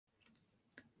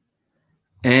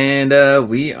And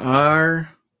we are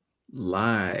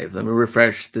live. Let me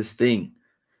refresh this thing.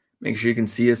 Make sure you can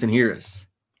see us and hear us.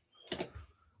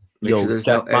 Make sure Yo, there's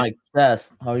check no my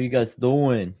test. How are you guys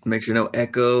doing? make sure no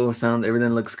echo. Sound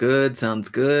everything looks good. Sounds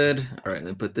good. All right, let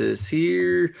me put this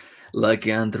here.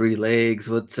 Lucky on three legs.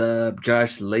 What's up?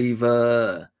 Josh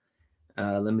Leva.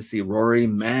 Let me see. Rory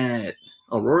Matt.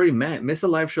 Oh, Rory Matt missed a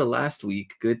live show last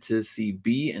week. Good to see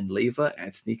B and Leva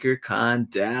at SneakerCon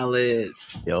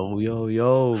Dallas. Yo.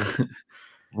 Smelling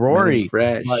Rory,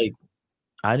 fresh. like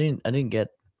I didn't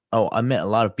get I met a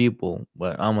lot of people,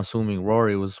 but I'm assuming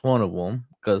Rory was one of them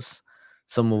because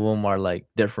some of them are like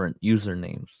different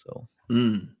usernames. So,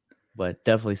 but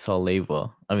definitely saw Leva.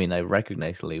 I mean, I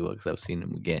recognize Leva because I've seen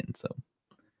him again. So,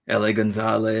 LA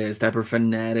Gonzalez, Dapper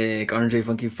Fanatic, RJ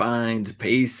Funky Finds,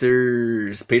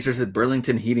 Pacers at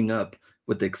Burlington heating up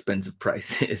with the expensive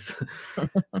prices.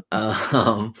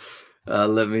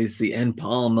 Let me see. N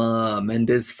Palma,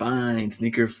 Mendez Find,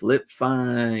 Sneaker Flip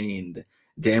Find,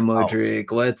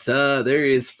 Damodrick, what's up? There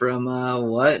he is from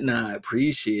Whatnot.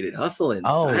 Appreciate it. Hustle in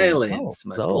silence,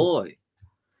 my boy.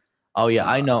 Oh yeah,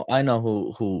 I know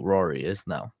who Rory is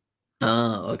now.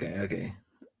 Oh, okay.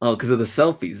 Oh, because of the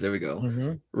selfies. There we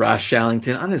go. Ross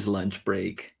Shallington on his lunch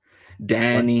break.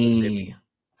 Danny.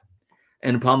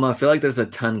 And Palma, I feel like there's a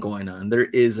ton going on. There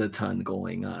is a ton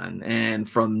going on. And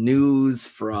from news,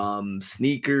 from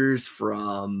sneakers,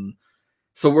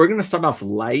 so we're gonna start off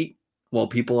light while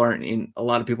a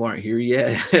lot of people aren't here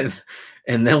yet.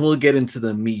 And then we'll get into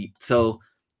the meat. So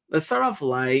let's start off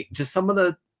light, just some of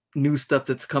the new stuff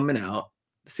that's coming out.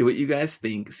 See what you guys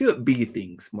think. See what B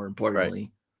thinks, more importantly.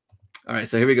 Right. All right,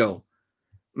 so here we go.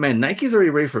 Man, Nike's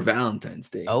already ready for Valentine's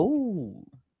Day. Oh.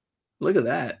 Look at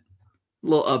that. A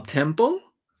little up-tempo.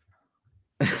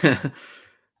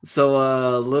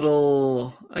 So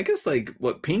little, I guess like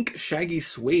what, pink shaggy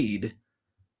suede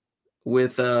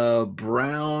with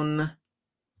brown,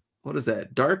 what is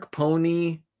that? Dark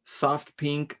pony, soft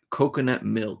pink, coconut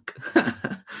milk.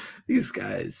 These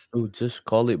guys. Oh, just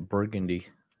call it burgundy.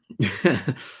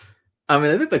 I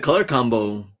mean, I think the color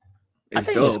combo is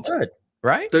dope. It's good,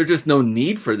 right? There's just no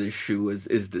need for this shoe is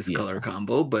this color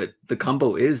combo, but the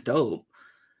combo is dope.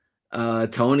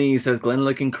 Tony says Glenn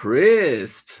looking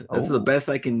crisp. That's the best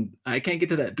I can't get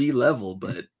to that B level,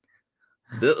 but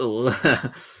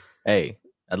hey,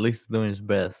 at least doing his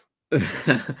best.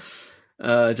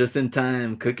 Just in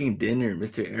time, cooking dinner,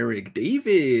 Mr. Eric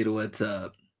David. What's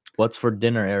up? What's for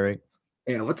dinner, Eric?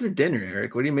 Yeah, what's for dinner,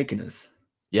 Eric? What are you making us?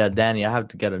 Yeah, Danny, I have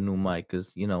to get a new mic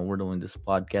because we're doing this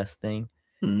podcast thing,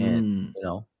 and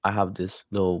I have this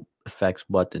little effects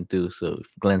button too. So if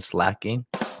Glenn's slacking,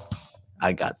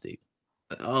 I got the.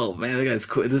 Oh man, that guy's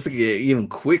quick. This will get even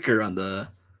quicker on the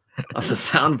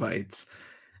sound bites.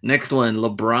 Next one,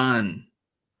 LeBron.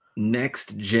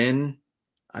 Next gen,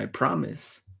 I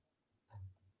promise.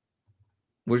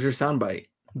 Where's your sound bite?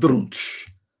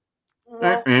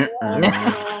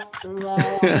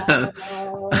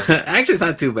 Actually, it's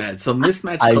not too bad. So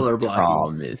mismatched color blocking.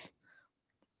 Promise.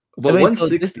 But 160.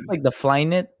 So this is like the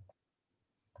Flyknit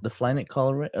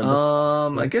colorway.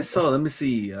 I guess so. Let me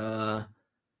see.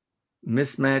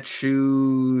 Mismatched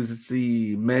shoes. Let's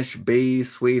see. Mesh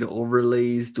base, suede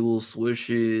overlays, dual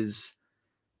swooshes,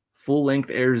 full length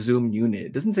air zoom unit.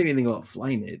 It doesn't say anything about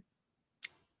Flyknit.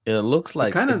 It looks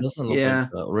like it doesn't look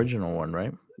like the original one,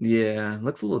 right? Yeah,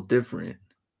 looks a little different.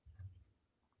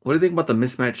 What do you think about the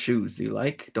mismatched shoes? Do you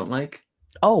like? Don't like?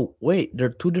 Oh, wait, they're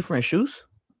two different shoes?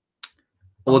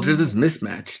 Well, they're just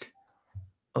mismatched.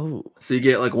 Oh. So you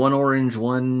get like one orange,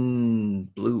 one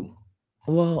blue.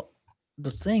 Well,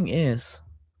 the thing is,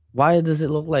 why does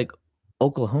it look like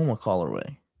Oklahoma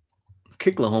colorway?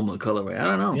 Kicklahoma colorway. I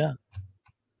don't know. Yeah.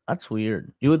 That's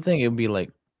weird. You would think it would be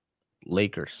like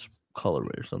Lakers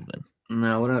colorway or something.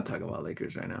 No, we're not talking about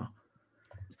Lakers right now.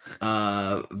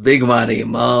 Big Money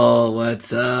Mo,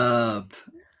 what's up?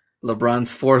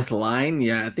 LeBron's fourth line?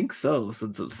 Yeah, I think so.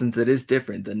 Since it is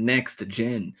different, the next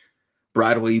gen.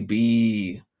 Broadway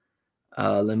B.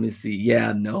 Let me see.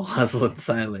 Yeah, no, hustle in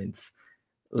silence.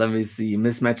 Let me see.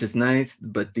 Mismatch is nice,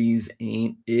 but these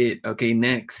ain't it. Okay,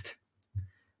 next.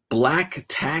 Black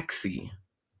Taxi.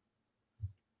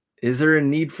 Is there a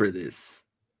need for this?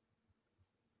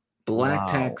 Black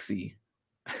Taxi.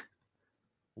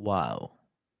 Wow.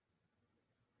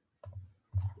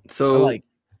 So like,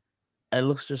 it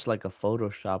looks just like a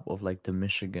Photoshop of like the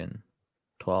Michigan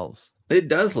 12s. It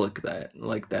does look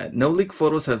like that. No leak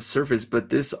photos have surfaced, but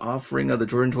this offering of the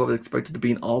Jordan 12 is expected to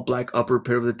be an all-black upper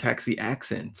pair with the taxi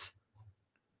accents.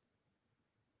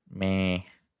 Meh.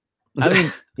 I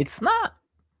mean, it's not.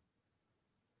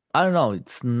 I don't know.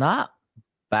 It's not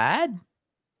bad.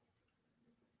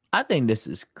 I think this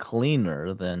is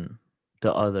cleaner than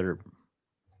the other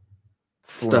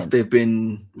stuff Flint. they've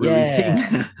been releasing.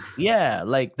 Yeah. Yeah,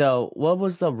 like what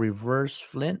was the reverse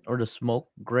Flint or the smoke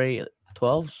gray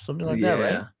 12, something like that,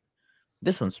 right? Yeah.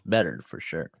 This one's better for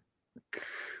sure.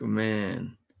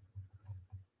 Man.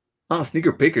 Oh,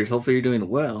 sneaker pickers. Hopefully you're doing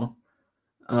well.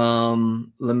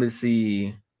 Let me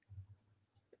see.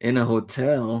 In a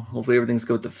hotel. Hopefully everything's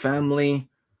good with the family.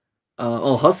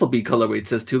 Hustle Beat colorway. It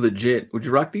says too legit. Would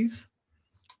you rock these?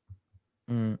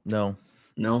 No.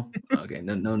 No? Okay,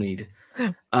 no need.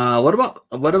 What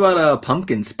about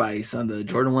pumpkin spice on the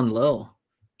Jordan 1 low?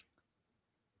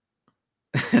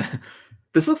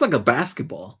 This looks like a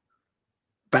basketball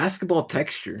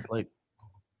texture. Like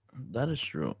that is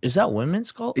true. Is that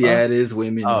women's called? Yeah, it is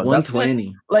women's.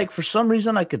 120. Like for some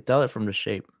reason I could tell it from the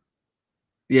shape.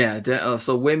 Yeah,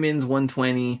 so women's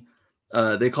 120.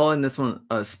 They call in this one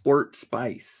a sport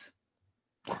spice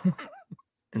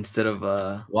instead of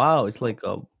wow, it's like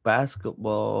a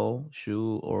basketball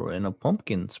shoe or in a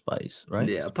pumpkin spice, right?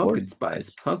 Yeah, pumpkin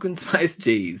spice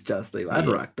J's, just like I'd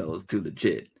rock those too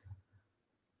legit.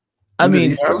 I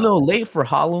mean, they're a little late for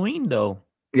Halloween though.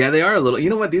 Yeah, they are a little. You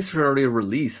know what? These were already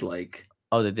released. Like,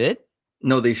 oh, they did?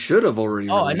 No, they should have already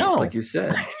released. I know. Like you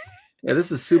said. Yeah,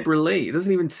 this is super late. It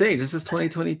doesn't even say. This is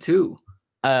 2022.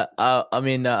 I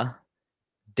mean,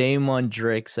 Damon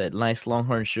Drake said, "Nice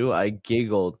Longhorn shoe." I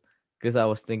giggled because I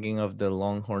was thinking of the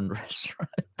Longhorn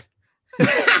restaurant.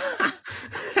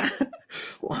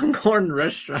 Longhorn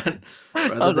restaurant,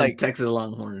 rather than Texas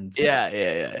Longhorns.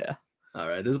 Yeah. All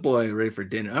right, this boy ready for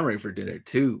dinner. I'm ready for dinner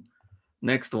too.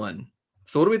 Next one.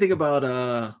 So, what do we think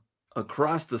about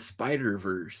Across the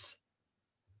Spider-Verse?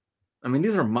 I mean,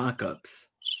 these are mock-ups.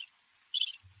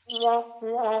 That's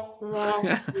what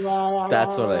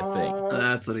I think.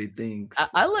 That's what he thinks.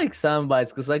 I like sound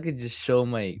bites because I could just show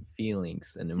my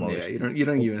feelings and emotions. Yeah, you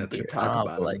don't even have to talk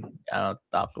about them. I don't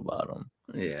talk about them.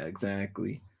 Yeah,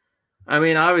 exactly. I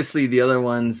mean, obviously the other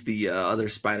ones, the other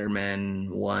Spider-Man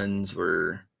ones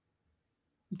were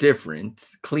different,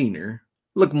 cleaner,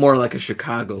 look more like a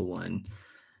Chicago one.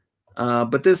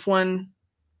 But this one,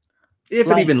 if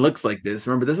it even looks like this,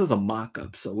 remember this is a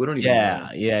mock-up, so we don't even know.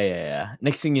 Yeah.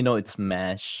 Next thing you know, it's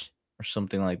Mesh or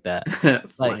something like that.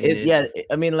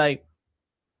 I mean, like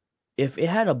if it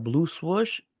had a blue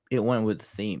swoosh, it went with the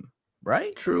theme,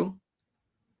 right? True.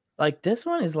 Like this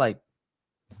one is like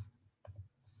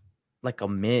a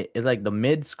mid, it's like the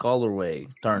mid colorway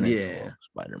turned into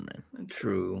Spider-Man.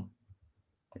 True.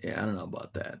 Yeah, I don't know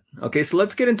about that. Okay, so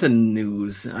let's get into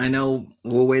news. I know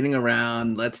we're waiting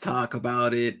around. Let's talk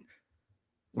about it.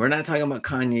 We're not talking about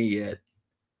Kanye yet.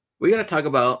 We got to talk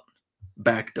about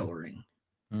backdooring.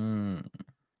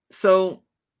 So,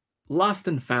 lost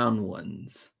and found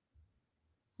ones.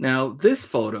 Now, this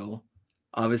photo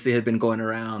obviously had been going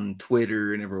around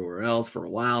Twitter and everywhere else for a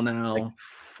while now. Like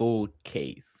full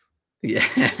case. Yeah,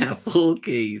 full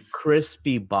case.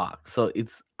 Crispy box. So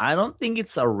I don't think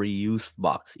it's a reused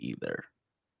box either.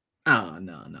 Oh,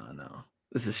 no.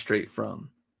 This is straight from.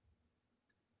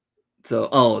 So,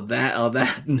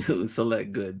 that new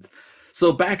select goods.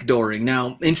 So backdooring.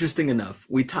 Now, interesting enough,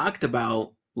 we talked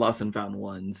about lost and found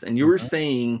ones, and you were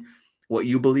saying what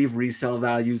you believe resale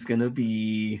value is going to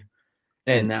be.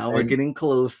 And now we're getting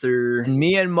closer. And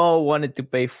me and Mo wanted to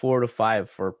pay 4 to 5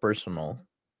 for personal.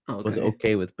 Was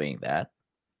okay with paying that.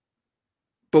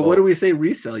 But what do we say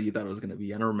resale you thought it was going to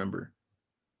be? I don't remember.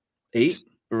 8?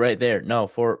 Right there. No,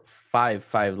 5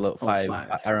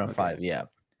 around 5, yeah. I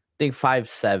think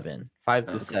 5.7, 5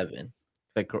 to 7.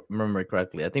 If I remember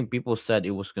correctly. I think people said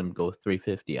it was going to go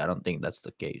 350. I don't think that's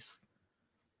the case.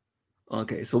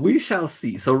 Okay, so we shall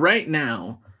see. So right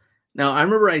now I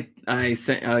remember I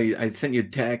sent you a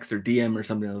text or DM or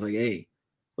something. I was like, hey,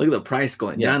 look at the price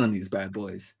going down on these bad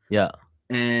boys. Yeah.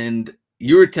 And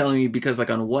you were telling me because like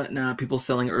on Whatnot, people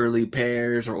selling early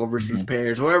pairs or overseas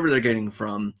pairs, wherever they're getting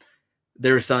from,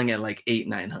 they're selling at like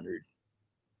 800-900.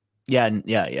 Yeah.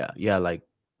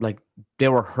 Like they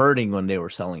were hurting when they were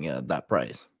selling it at that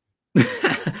price.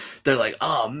 They're like,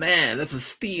 oh man, that's a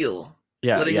steal.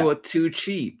 Yeah. Letting go too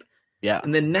cheap. Yeah.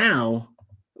 And then now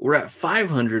we're at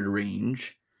 500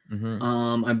 range.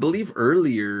 I believe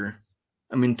earlier,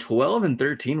 12 and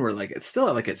 13 were like, it's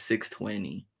still like at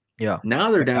 620. Yeah. Now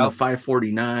they're down to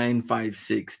 549,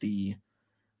 560.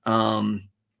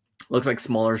 Looks like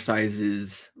smaller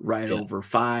sizes right over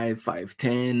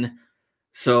 510.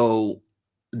 So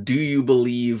do you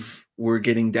believe we're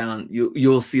getting down?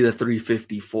 You'll see the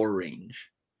 354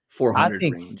 range, 400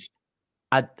 range.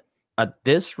 At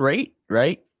this rate,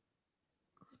 right?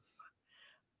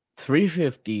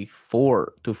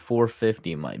 354 to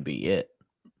 450 might be it.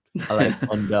 like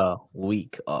on the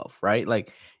week of, right?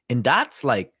 Like, and that's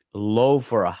like low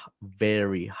for a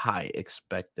very high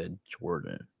expected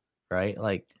Jordan, right?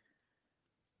 Like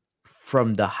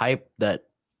from the hype that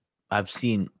I've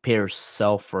seen pairs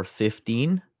sell for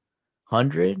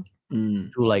 1,500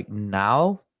 to like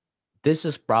now, this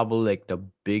is probably like the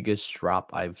biggest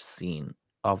drop I've seen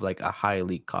of like a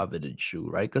highly coveted shoe,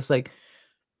 right? Because like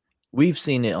we've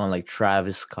seen it on like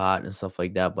Travis Scott and stuff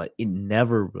like that, but it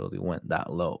never really went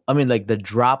that low. I mean, like the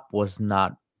drop was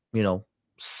not, 70%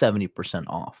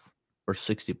 off or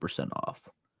 60% off.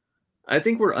 I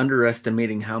think we're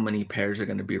underestimating how many pairs are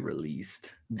going to be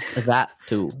released. That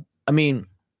too. I mean,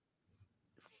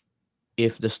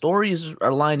 if the stories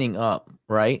are lining up,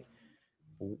 right?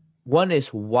 One is,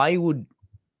 why would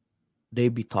they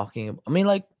be talking about? I mean,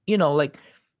 like, like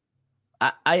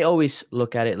I always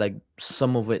look at it like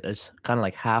some of it is kind of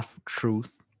like half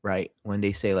truth, right? When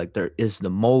they say like there is the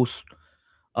most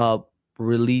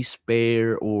release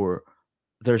pair, or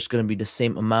there's gonna be the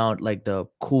same amount, like the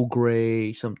cool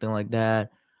gray, something like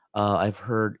that. I've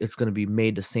heard it's gonna be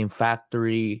made the same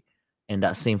factory, and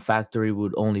that same factory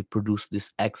would only produce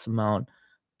this X amount.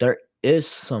 There is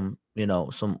some,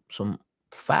 some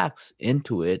facts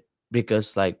into it,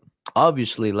 because like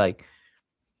obviously, like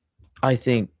I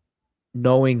think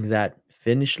knowing that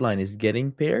Finish Line is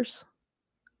getting pairs.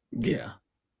 Yeah.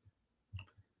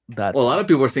 That's, well, a lot of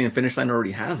people are saying Finish Line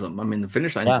already has them. I mean, the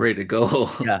Finish Line's ready to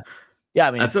go. Yeah.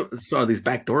 I mean, that's some of these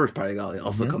back doors probably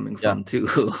also coming from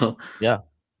too. Yeah.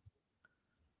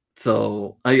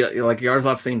 So, like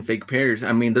Yaroslav saying fake pairs.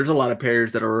 I mean, there's a lot of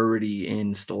pairs that are already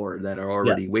in store that are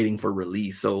already waiting for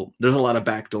release. So there's a lot of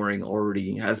backdooring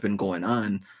already has been going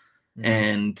on,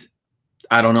 and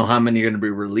I don't know how many are going to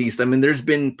be released. I mean, there's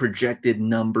been projected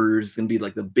numbers, going to be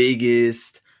like the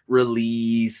biggest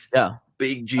release,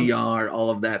 big GR, all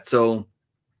of that. So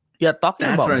yeah, talking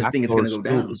that's about what I think it's going to go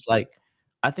down. It's like,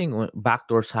 I think when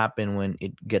backdoors happen, when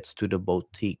it gets to the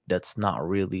boutique, that's not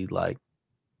really like,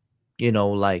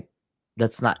 like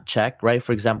that's not checked, right?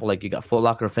 For example, like you got Foot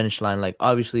Locker, Finish Line, like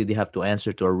obviously they have to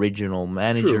answer to original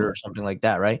manager or something like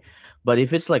that, right? But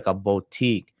if it's like a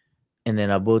boutique, and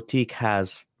then a boutique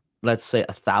has, let's say,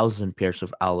 1,000 pairs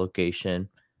of allocation,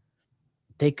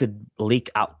 they could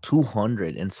leak out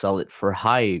 200 and sell it for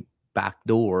high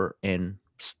backdoor and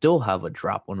still have a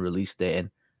drop on release day.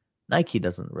 And Nike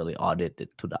doesn't really audit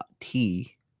it to that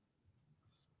T.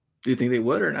 Do you think they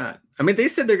would or not? I mean, they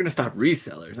said they're going to stop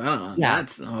resellers. I don't know. Yeah.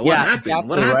 That's what happened. Exactly,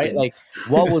 what happened? Right? Like,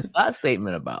 what was that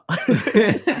statement about?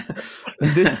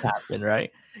 This happened,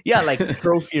 right? Yeah, like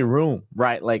trophy room,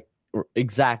 right? Like,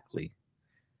 exactly.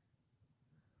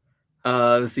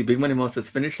 Let's see. Big Money Mo says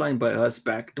Finish Line by us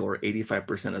backdoor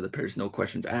 85% of the pairs, no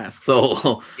questions asked.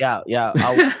 So yeah.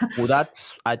 Well,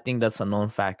 I think that's a known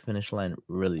fact. Finish Line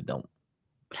really don't,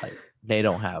 like, they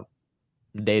don't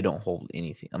hold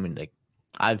anything. I mean, like,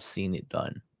 I've seen it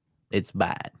done. It's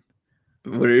bad.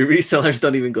 Resellers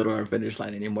don't even go to our Finish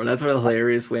Line anymore. That's really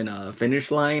hilarious. When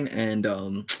Finish Line and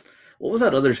what was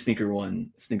that other sneaker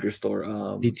store?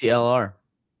 DTLR.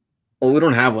 Oh, we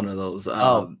don't have one of those.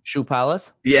 Shoe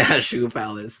Palace? Yeah, Shoe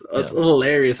Palace. It's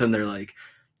hilarious when they're like,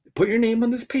 put your name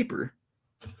on this paper,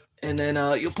 and then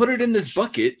you'll put it in this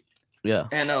bucket. Yeah.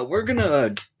 And we're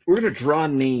gonna draw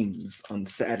names on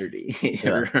Saturday.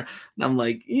 And I'm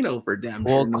like, for damn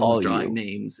sure, no one's drawing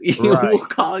names. Right. We'll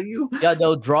call you. Yeah,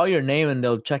 they'll draw your name and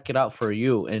they'll check it out for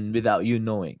you, and without you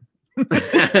knowing.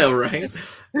 Right?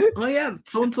 Oh yeah,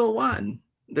 so and so won.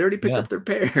 They already picked up their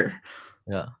pair.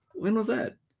 Yeah. When was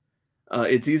that?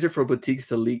 It's easier for boutiques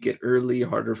to leak it early,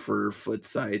 harder for foot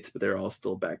sites, but they're all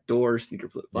still backdoor. Sneaker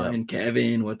Flip Fine.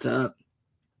 Kevin, what's up?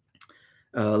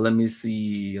 Let me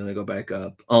see. Let me go back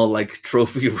up. Oh, like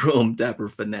Trophy Room, Dapper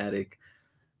Fanatic.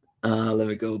 Let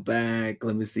me go back.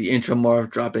 Let me see. Intramorph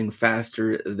dropping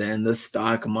faster than the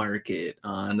stock market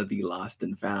on the Lost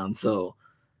and Found. So,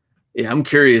 yeah, I'm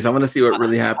curious. I want to see what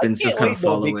really happens. Just kind of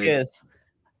follow it. Because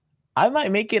I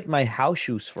might make it my house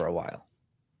shoes for a while.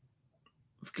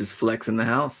 Just flex in the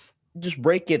house. Just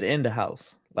break it in the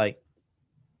house. Like,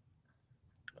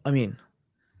 I mean,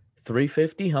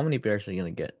 350. How many pairs are you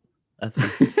gonna get?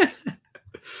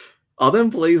 All them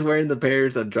plays wearing the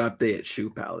pairs that drop day at Shoe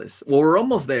Palace. Well, we're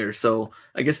almost there, so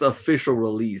I guess the official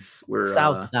release. We're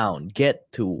Southtown.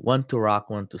 Get to one to rock,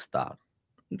 one to stop.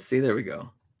 Let's see. There we go.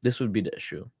 This would be the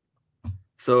shoe.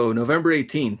 So November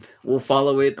 18th, we'll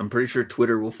follow it. I'm pretty sure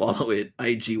Twitter will follow it.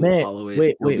 IG will follow it.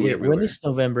 Wait. When is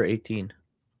November 18th?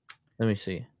 Let me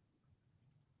see.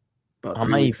 About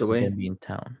 3 weeks away. Be in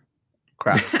town.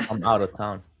 Crap, I'm out of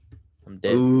town. I'm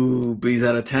dead. Ooh, B's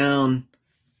out of town.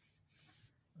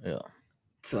 Yeah.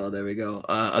 So there we go.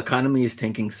 Economy is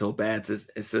tanking so bad.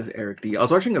 It says Eric D. I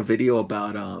was watching a video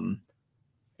about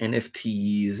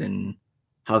NFTs and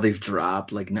how they've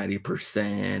dropped like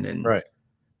 90%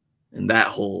 and that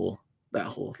whole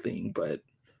thing. But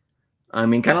I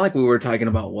mean, kind of like we were talking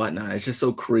about Whatnot. It's just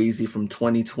so crazy from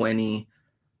 2020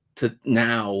 to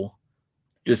now,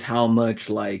 just how much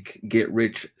like get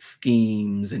rich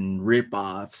schemes and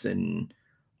ripoffs and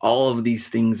all of these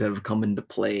things that have come into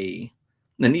play.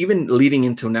 And even leading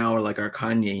into now, like our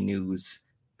Kanye news,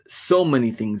 so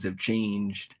many things have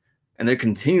changed and they're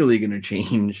continually going to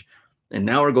change. And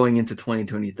now we're going into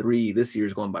 2023. This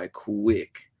year's going by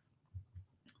quick.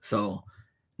 So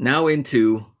now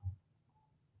into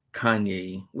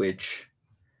Kanye, which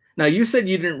now you said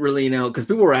you didn't really know because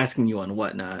people were asking you on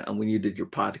Whatnot and when you did your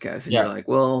podcast, and you're like,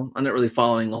 well, I'm not really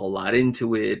following a whole lot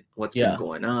into it. What's been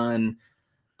going on?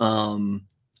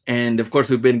 And of course,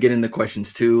 we've been getting the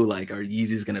questions too, like, are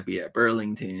Yeezys going to be at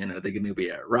Burlington? Are they going to be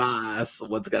at Ross?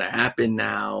 What's going to happen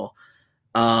now?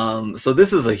 So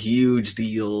this is a huge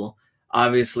deal.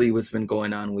 Obviously, what's been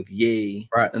going on with Ye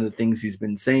and the things he's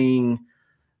been saying.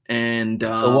 And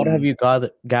so what have you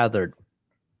gathered?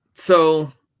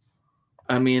 So,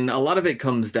 I mean, a lot of it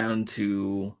comes down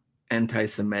to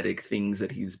anti-Semitic things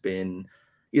that he's been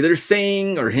either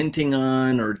saying or hinting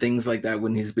on or things like that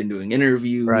when he's been doing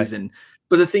interviews.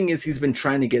 But the thing is, he's been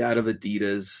trying to get out of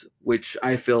Adidas, which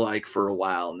I feel like for a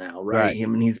while now, right?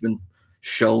 He's been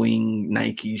showing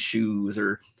Nike shoes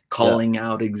or calling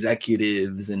out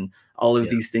executives and all of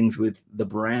these things with the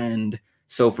brand.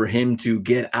 So for him to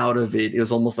get out of it, it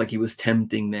was almost like he was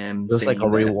tempting them. It was like a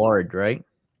reward, right?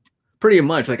 Pretty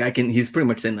much, like he's pretty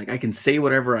much saying, like, I can say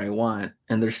whatever I want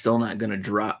and they're still not going to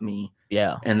drop me.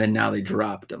 Yeah. And then now they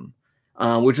dropped him,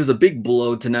 which is a big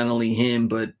blow to not only him,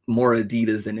 but more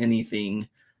Adidas than anything,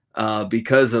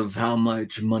 because of how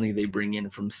much money they bring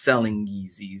in from selling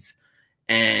Yeezys.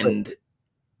 And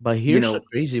but here's the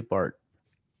crazy part.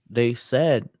 They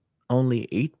said only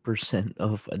 8%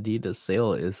 of Adidas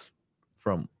sale is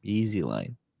from Yeezy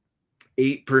line.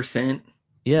 8%?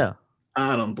 Yeah.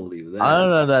 I don't believe that. I don't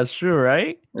know if that's true,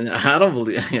 right? I don't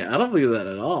believe that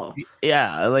at all.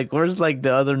 Yeah, like where's like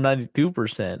the other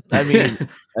 92%? I mean,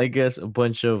 I guess a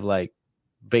bunch of like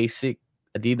basic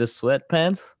Adidas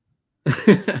sweatpants.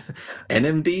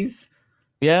 NMDs?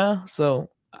 Yeah, so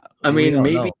I mean,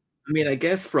 maybe I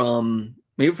guess from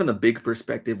the big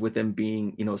perspective with them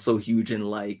being, so huge in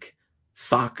like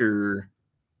soccer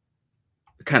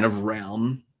kind of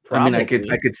realm. Probably. I mean,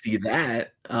 I could see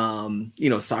that,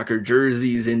 soccer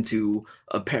jerseys into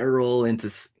apparel,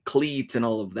 into cleats and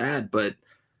all of that. But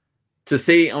to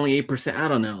say only 8%, I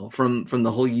don't know, from the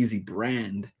whole Yeezy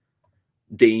brand,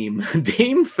 Dame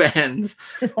fans,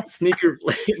 sneaker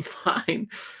play fine.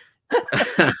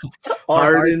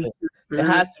 Harden. It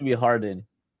has to be Harden.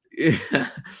 Yeah.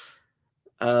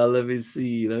 Let me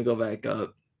see. Let me go back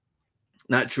up.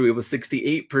 Not true. It was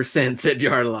 68%, said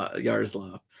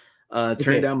Yaroslav.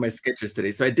 Turned down my sketches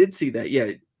today. So I did see that.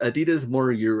 Yeah, Adidas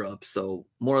more Europe, so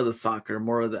more of the soccer,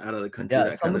 more of the out of the country.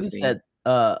 Yeah, somebody said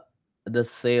the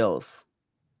sales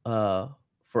for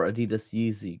Adidas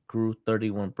Yeezy grew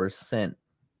 31%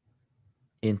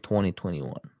 in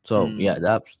 2021. So yeah,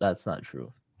 that's not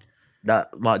true.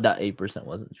 That 8%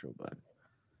 wasn't true, but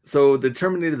so they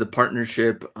terminated the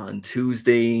partnership on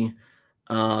Tuesday,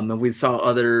 and we saw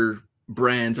other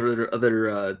brands or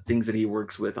other things that he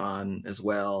works with on as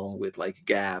well, with like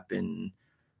Gap and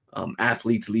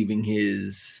athletes leaving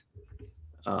his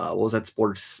what was that,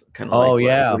 sports kind of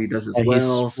what he does as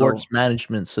well, his sports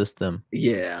management system.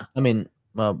 Yeah, I mean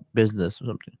business or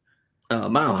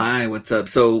something. Mile High, what's up?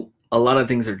 So a lot of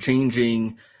things are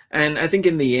changing, and I think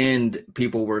in the end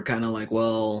people were kind of like,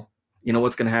 well,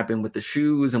 what's going to happen with the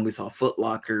shoes? And we saw Foot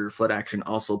Locker, Foot Action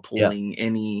also pulling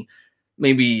any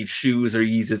maybe shoes or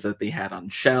Yeezys that they had on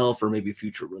shelf or maybe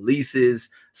future releases.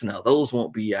 So now those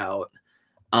won't be out.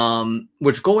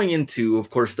 Which going into, of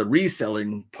course, the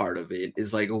reselling part of it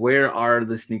is like, where are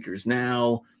the sneakers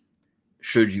now?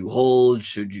 Should you hold?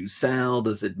 Should you sell?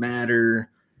 Does it matter?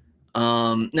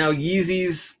 Now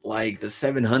Yeezys like the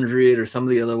 700 or some of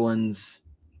the other ones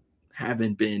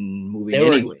haven't been moving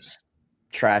anyway.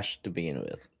 Trash to begin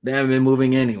with. They haven't been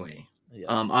moving anyway. Yeah.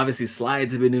 Obviously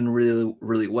slides have been doing really,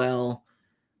 really well.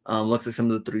 Looks like some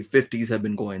of the 350s have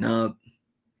been going up.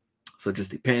 So it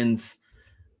just depends.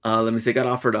 Let me say, got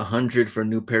offered 100 for a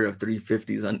new pair of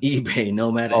 350s on eBay.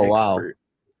 Nomad expert. Wow.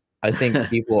 I think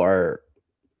people are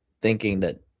thinking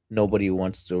that nobody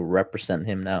wants to represent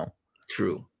him now.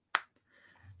 True.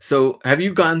 So have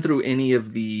you gone through any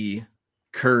of the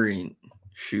current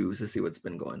shoes to see what's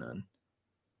been going on?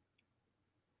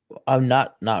 I'm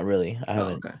not really. I Oh,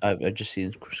 haven't. okay. I've just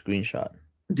seen screenshot.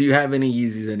 Do you have any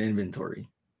Yeezys in inventory?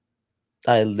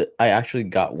 I actually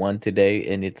got one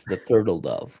today, and it's the turtle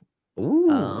dove. Ooh.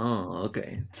 Oh,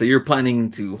 okay. So you're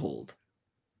planning to hold?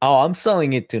 Oh, I'm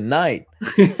selling it tonight.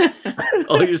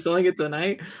 Oh, you're selling it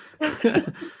tonight?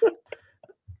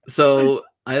 So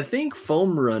I think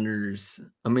foam runners.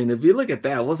 I mean, if you look at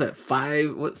that, what's that?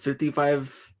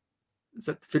 55? Is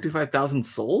that 55,000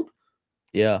 sold?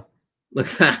 Yeah. Look,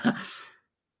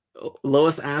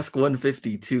 lowest ask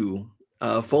 152.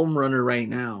 Foam runner right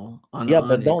now on Yeah,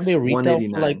 but don't Onyx they retail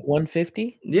for like 189.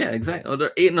 150? Yeah, exactly. Oh,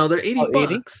 they're 80 Oh,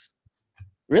 80? bucks.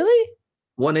 Really?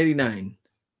 189.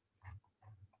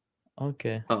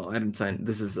 Okay. Oh, I didn't sign.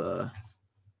 This is not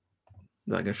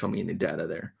gonna show me any data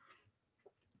there.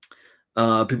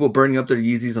 People burning up their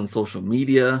Yeezys on social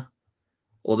media.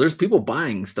 Well, there's people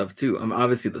buying stuff too.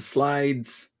 Obviously the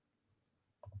slides.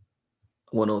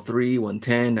 103,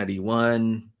 110,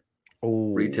 91.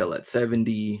 Oh. Retail at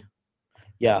 70.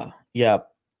 Yeah. Yeah.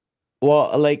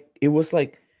 Well, like it was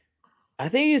like I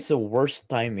think it's the worst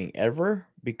timing ever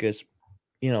because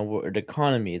where the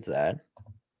economy is at,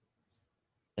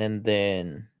 and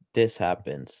then this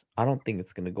happens. I don't think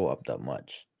it's gonna go up that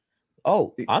much.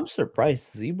 Oh, I'm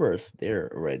surprised Zebra's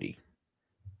there already.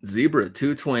 Zebra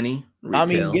 220 I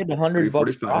mean, retail, get $100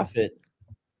 345. profit.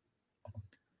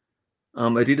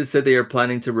 Adidas said they are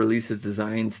planning to release its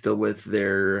design still with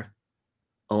their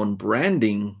own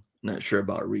branding. Not sure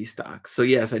about restock. So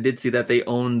yes, I did see that they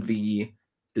own the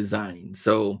design.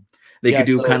 So they Yeah, could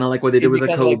do so kind of like what they did it'd be with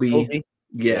a kind of like Kobe. Kobe.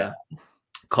 Yeah. Yeah.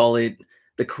 Call it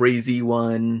the crazy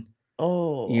one,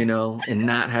 Oh, and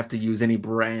not have to use any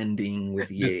branding with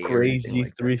the Yay or anything crazy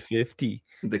like that. 350.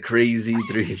 The crazy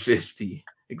 350.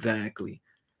 Exactly.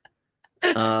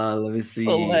 Let me see.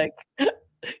 So like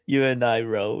you and I,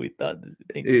 bro, we thought this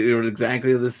thing. It was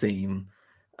exactly the same.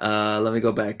 Let me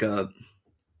go back up.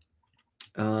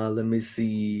 Let me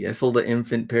see. I sold the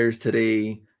infant pairs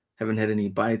today. Haven't had any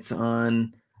bites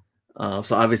on.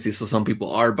 So obviously, some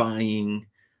people are buying.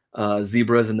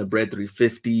 Zebras and the bread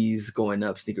 350s going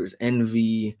up. Sneakers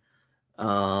Envy.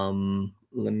 Let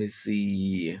me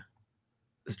see.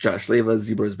 Josh Leva,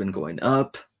 Zebra's been going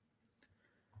up.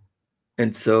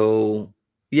 And so,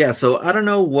 yeah, so I don't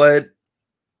know what.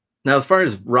 Now, as far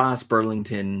as Ross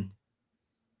Burlington,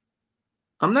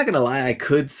 I'm not going to lie, I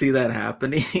could see that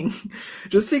happening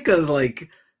just because, like,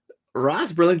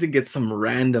 Ross Burlington gets some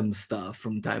random stuff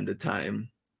from time to time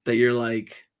that you're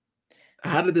like,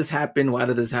 how did this happen? Why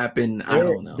did this happen? I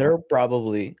don't know. They're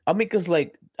probably, I mean, because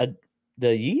like the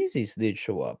Yeezys did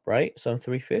show up, right? Some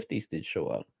 350s did show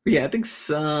up. Yeah, I think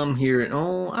some here.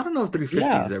 Oh, I don't know if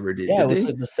 350s ever did. Yeah, Did it was they?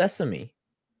 like the Sesame.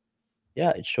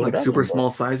 Yeah, it showed Like up. super small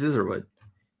sizes or what?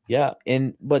 Yeah,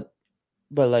 and but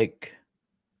like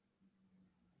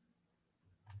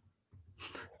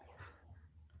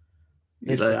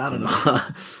I don't know.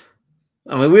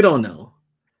 I mean, we don't know.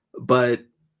 But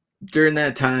during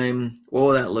that time, what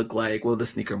will that look like? What will the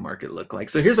sneaker market look like?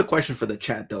 So here's a question for the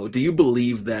chat, though. Do you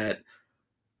believe that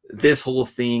this whole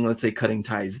thing, let's say cutting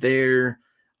ties there,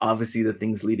 obviously the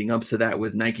things leading up to that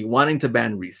with Nike wanting to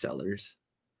ban resellers,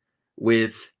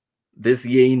 with this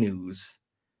Yay news,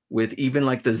 with even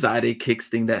like the Zade Kicks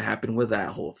thing that happened with that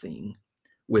whole thing,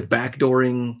 with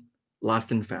backdooring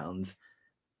lost and founds,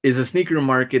 is the sneaker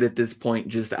market at this point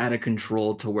just out of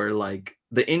control to where like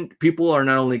people are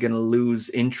not only going to lose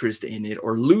interest in it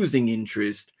or losing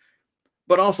interest,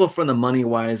 but also from the money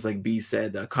wise, like B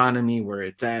said, the economy where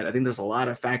it's at. I think there's a lot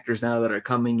of factors now that are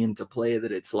coming into play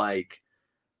that it's like,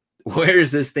 where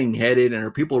is this thing headed? And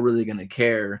are people really going to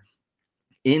care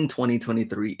in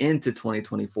 2023 into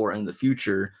 2024 and the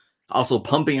future? Also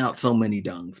pumping out so many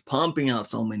dunks, pumping out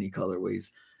so many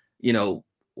colorways,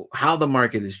 how the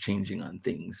market is changing on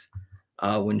things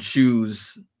when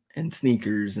shoes and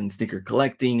sneakers and sneaker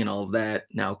collecting and all of that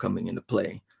now coming into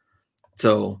play.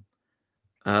 So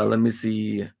let me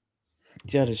see.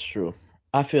 That is true.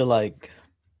 I feel like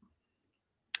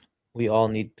we all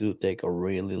need to take a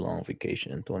really long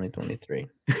vacation in 2023.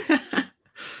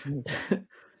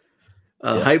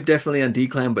 Hype definitely on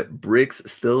decline, but bricks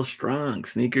still strong.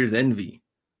 Sneakers Envy.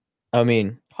 I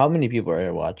mean, how many people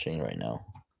are watching right now?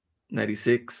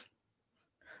 96.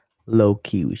 Low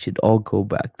key, we should all go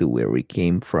back to where we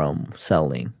came from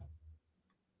selling.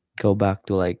 Go back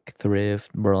to like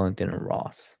Thrift, Burlington, and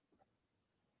Ross.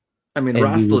 I mean, and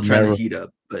Ross still trying to heat up,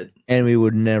 but we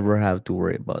would never have to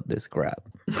worry about this crap.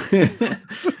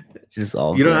 This is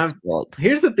all you don't have. Fault.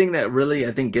 Here's the thing that really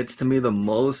I think gets to me the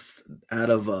most out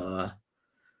of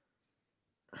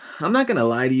I'm not gonna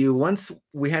lie to you. Once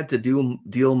we had to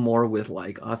deal more with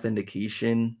like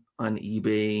authentication on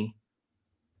eBay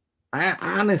I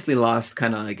honestly lost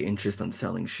kind of like interest on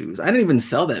selling shoes. I didn't even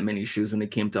sell that many shoes when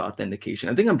it came to authentication.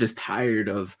 I think I'm just tired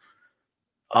of,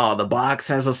 oh, the box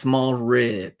has a small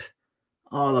rip.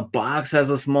 Oh, the box has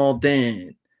a small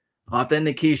dent.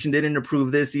 Authentication didn't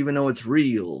approve this even though it's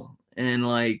real. And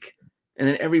like, and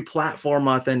then every platform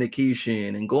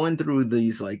authentication and going through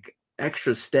these like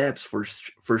extra steps for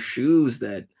shoes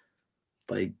that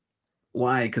like,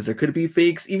 why? Because there could be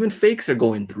fakes. Even fakes are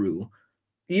going through.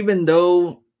 Even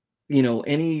though, you know,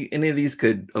 any of these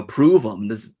could approve them,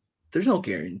 there's no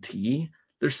guarantee.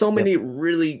 There's so many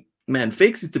really, man,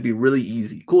 fakes used to be really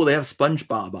easy. Cool, they have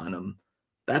SpongeBob on them.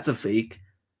 That's a fake.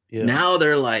 Yeah. Now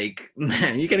they're like,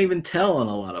 man, you can't even tell on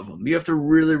a lot of them. You have to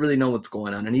really, really know what's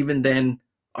going on. And even then,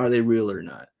 are they real or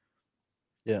not?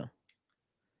 Yeah.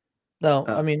 No,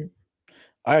 I mean,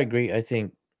 I agree.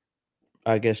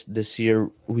 I guess this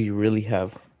year we really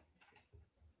have,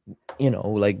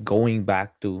 like going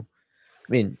back to,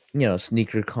 I mean,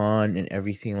 sneaker con and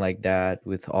everything like that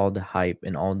with all the hype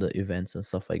and all the events and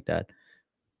stuff like that.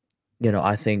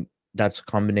 I think that's a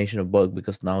combination of both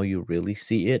because now you really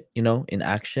see it, in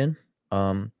action.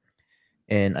 And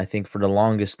I think for the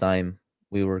longest time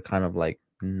we were kind of like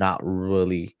not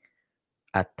really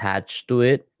attached to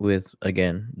it with,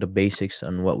 again, the basics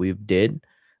on what we've did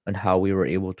and how we were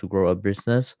able to grow a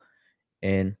business.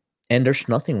 And there's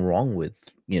nothing wrong with,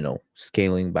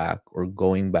 scaling back or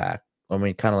going back. I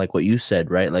mean, kind of like what you said,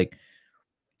 right? Like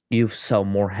you sell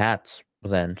more hats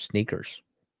than sneakers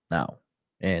now,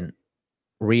 and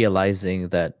realizing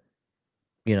that,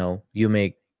 you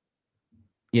make,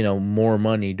 more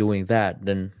money doing that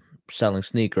than selling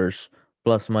sneakers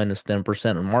plus minus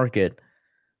 10% on market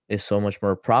is so much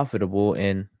more profitable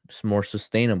and it's more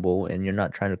sustainable, and you're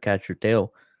not trying to catch your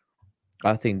tail.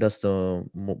 I think that's the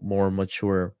more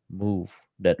mature move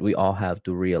that we all have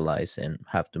to realize and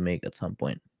have to make at some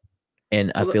point.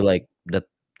 And I feel like the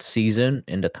season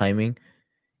and the timing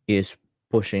is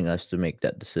pushing us to make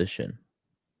that decision.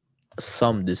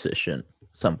 Some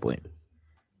point.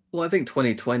 Well, I think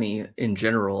 2020 in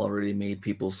general already made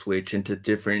people switch into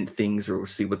different things or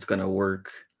see what's going to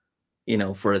work,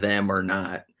 for them or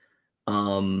not.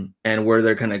 And where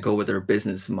they're going to go with their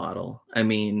business model. I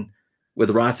mean,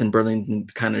 with Ross and Burlington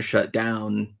kind of shut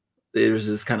down, it was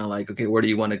just kind of like, okay, where do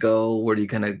you want to go? Where do you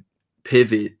kind of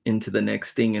pivot into the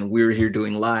next thing? And we're here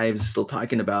doing lives, still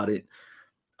talking about it.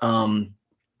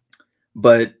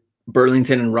 But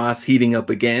Burlington and Ross heating up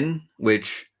again,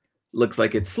 which looks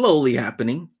like it's slowly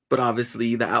happening. But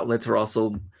obviously the outlets are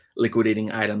also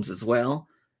liquidating items as well.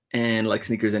 And like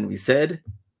Sneakers Envy said,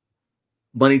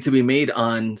 money to be made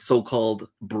on so-called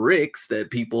bricks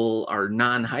that people are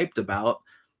non-hyped about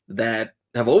that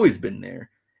have always been there.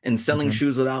 And selling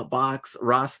shoes without box,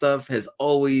 raw stuff has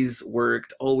always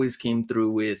worked, always came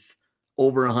through with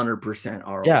over 100%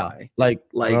 ROI. Yeah, like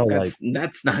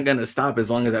that's not gonna stop as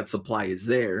long as that supply is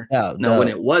there. Yeah, now when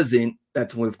it wasn't,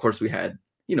 that's when of course we had,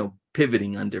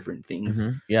 pivoting on different things.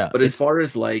 Yeah. But as far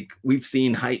as like we've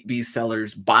seen hype beast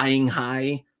sellers buying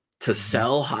high to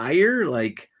sell higher,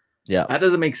 like that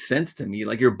doesn't make sense to me.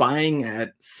 Like you're buying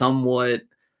at somewhat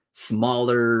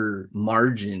smaller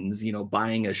margins,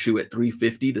 buying a shoe at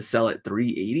 350 to sell at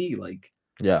 380. Like,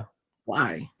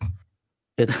 why?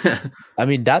 I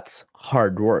mean, that's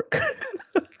hard work.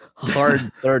 Hard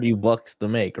 $30 to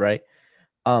make, right?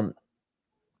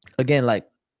 Again, like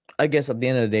I guess at the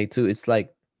end of the day too, it's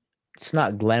like it's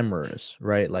not glamorous,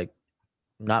 right? Like,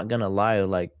 not gonna lie,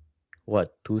 like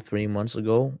what, 2-3 months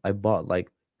ago I bought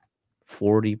like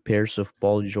 40 pairs of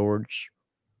Paul George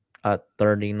at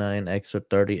 39 extra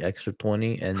 30 extra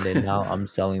 20, and then now I'm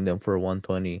selling them for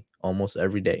 120 almost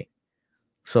every day.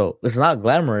 So it's not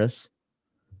glamorous,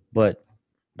 but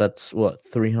that's what,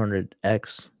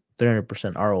 300x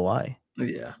 300% ROI.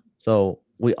 Yeah. So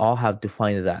we all have to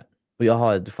find that.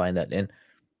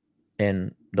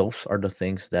 And those are the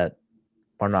things that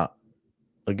are not,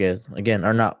 again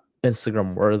are not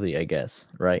Instagram worthy, I guess,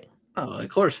 right? Oh, of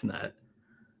course not.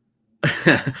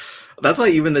 That's why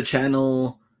even the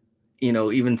channel,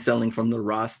 even selling from the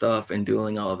raw stuff and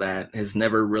doing all that has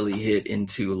never really hit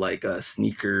into like a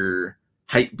sneaker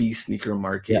hype beast sneaker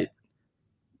market.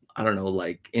 I don't know,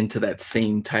 like into that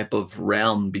same type of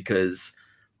realm, because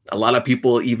a lot of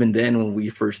people, even then when we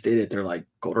first did it, they're like,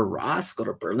 go to Ross, go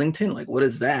to Burlington, like what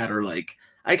is that? Or like,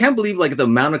 I can't believe like the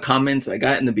amount of comments I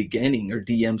got in the beginning or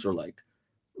DMs were like,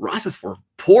 Ross is for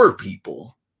poor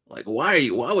people. Like, why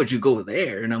would you go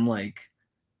there? And I'm like,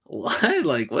 what?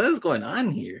 Like, what is going on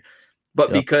here?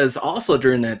 But because also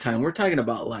during that time, we're talking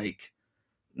about like,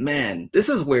 man, this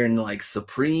is where in like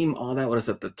Supreme, all that was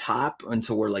at the top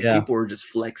until where like people were just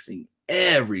flexing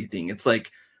everything. It's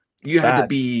like you had to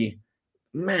be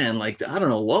man, like I don't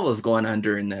know what was going on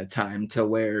during that time to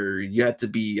where you had to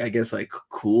be, I guess, like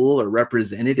cool or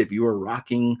represented if you were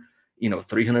rocking,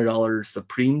 $300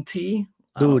 Supreme tee.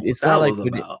 I don't Dude, know what that was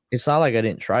about. it's not like I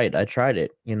didn't try it. I tried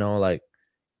it, like,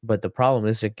 but the problem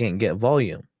is it can't get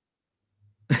volume,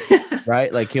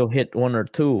 right? Like he'll hit 1 or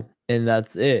 2 and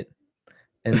that's it.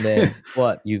 And then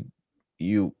what?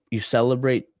 You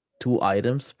celebrate 2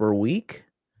 items per week?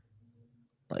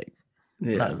 Like,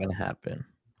 not Yeah. gonna happen.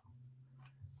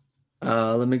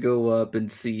 Let me go up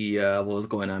and see what was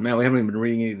going on. Man, we haven't even been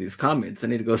reading any of these comments. I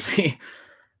need to go see.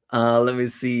 Let me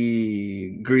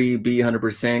see. Agree, be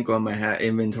 100%. Go on my hat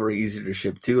inventory, easier to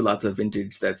ship too. Lots of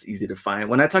vintage that's easy to find.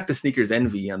 When I talked to Sneakers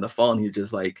Envy on the phone, he was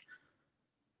just like,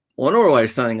 well, Norway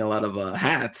is selling a lot of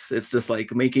hats. It's just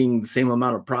like making the same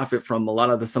amount of profit from a lot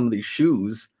of some of these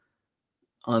shoes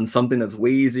on something that's way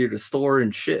easier to store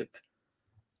and ship.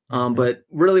 But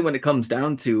really when it comes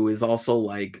down to is also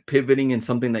like pivoting in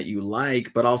something that you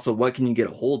like, but also what can you get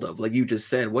a hold of? Like you just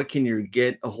said, what can you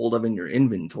get a hold of in your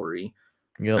inventory?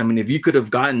 Yep. I mean, if you could have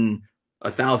gotten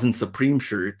 1,000 Supreme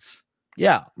shirts,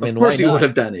 yeah, I of mean, course why you would not?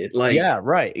 have done it. Like, Yeah,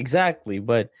 right, exactly.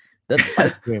 But that's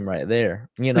ice cream right there.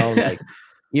 Like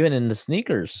even in the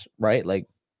sneakers, right? Like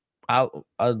I'd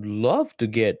love to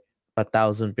get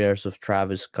 1,000 pairs of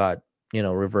Travis Scott,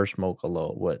 reverse mocha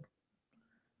low. What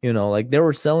like they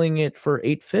were selling it for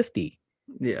 $850.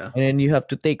 yeah. And then you have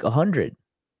to take 100.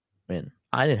 Man,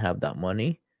 I didn't have that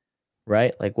money,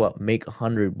 right? Like what, make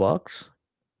 $100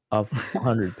 of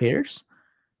 100 pairs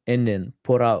and then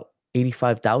put out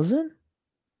 85,000?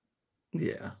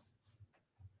 Yeah.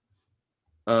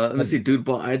 Let me see, dude.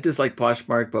 Well, I dislike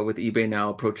Poshmark, but with eBay now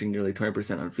approaching nearly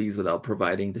 20% on fees without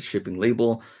providing the shipping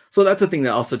label. So that's a thing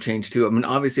that also changed too. I mean,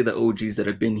 obviously the OGs that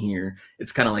have been here,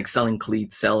 it's kind of like selling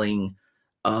cleats, selling,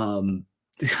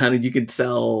 you could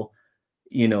sell,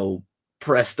 you know,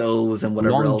 Prestos and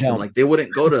whatever Long else, and jump. like they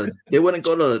wouldn't go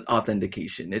to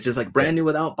authentication. It's just like brand new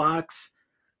without box.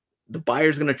 The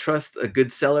buyer's gonna trust a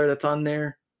good seller that's on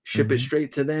there, ship it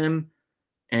straight to them,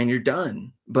 and you're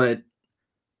done. But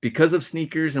because of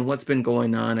sneakers and what's been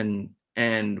going on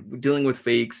and dealing with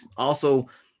fakes, also,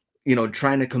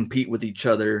 trying to compete with each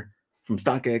other from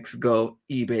StockX, Go,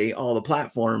 eBay, all the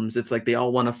platforms, it's like they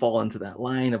all want to fall into that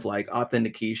line of like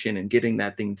authentication and getting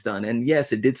that things done. And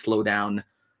yes, it did slow down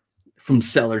from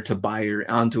seller to buyer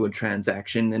onto a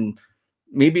transaction. And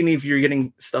maybe if you're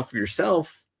getting stuff for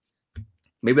yourself,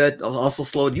 maybe that also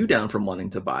slowed you down from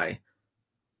wanting to buy.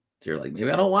 So you're like,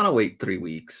 maybe I don't want to wait 3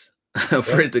 weeks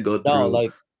for it to go No,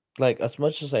 through. like as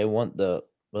much as I want the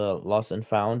lost and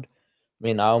found, I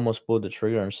mean, I almost pulled the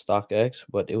trigger on StockX,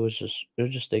 but it would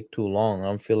just take too long.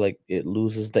 I feel like it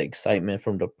loses the excitement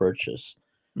from the purchase.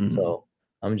 So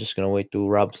I'm just gonna wait to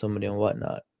rob somebody and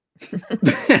whatnot.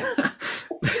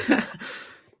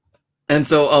 And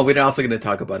so, we're also going to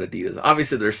talk about Adidas.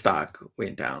 Obviously, their stock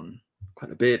went down quite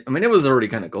a bit. I mean, it was already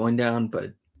kind of going down,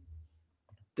 but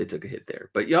they took a hit there.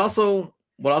 But you also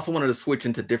wanted to switch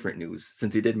into different news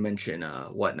since you did mention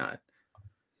whatnot.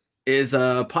 Is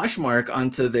Poshmark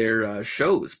onto their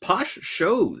shows? Posh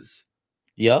shows.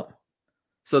 Yep.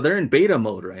 So they're in beta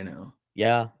mode right now.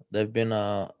 Yeah, there've been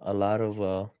a lot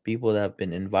of people that have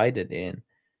been invited in,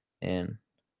 and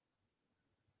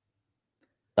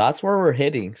that's where we're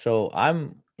hitting. So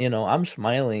I'm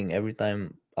smiling every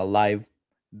time a live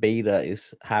beta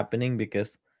is happening,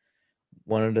 because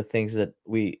one of the things that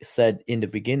we said in the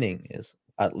beginning is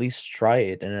at least try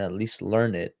it and at least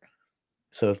learn it.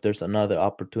 So if there's another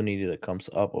opportunity that comes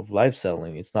up of live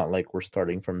selling, it's not like we're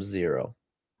starting from zero.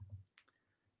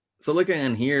 So looking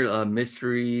in here,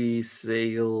 mystery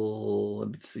sale. Let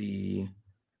me see.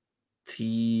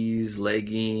 Tees,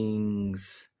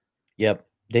 leggings. Yep.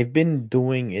 They've been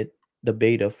doing it, the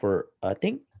beta, for I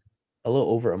think a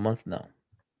little over a month now.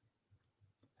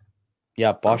 Yeah,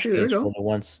 Oh, Bosch see, there we Games were go. the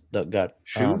ones that got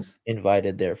Shoes.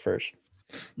 invited there first.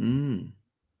 And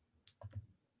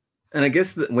I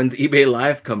guess when's eBay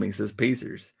Live coming? Says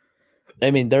Pacers.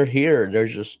 I mean, they're here. They're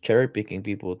just cherry picking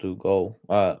people to go.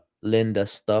 Linda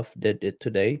Stuff did it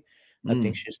today. I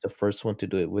think she's the first one to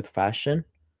do it with fashion.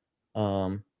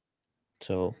 Um,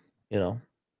 so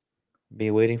be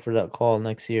waiting for that call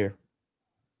next year.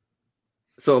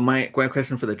 So my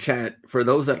question for the chat, for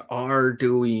those that are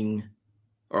doing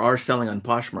or are selling on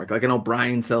Poshmark, like I know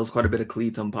Brian sells quite a bit of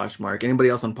cleats on Poshmark. Anybody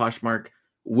else on Poshmark,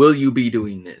 will you be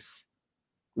doing this?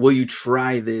 Will you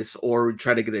try this or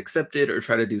try to get accepted or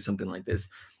try to do something like this?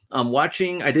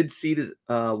 Watching, I did see this,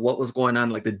 what was going on,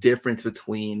 like the difference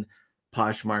between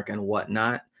Poshmark and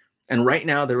whatnot. And right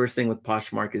now, they were saying with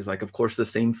Poshmark is like, of course, the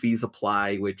same fees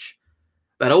apply, which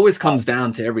that always comes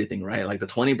down to everything, right? Like the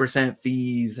 20%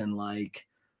 fees and like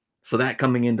So that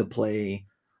coming into play,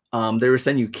 they were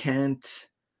saying you can't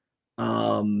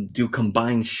do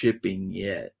combined shipping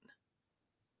yet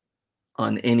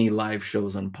on any live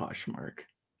shows on Poshmark.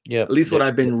 Yeah, at least what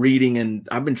I've been reading, and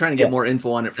I've been trying to get more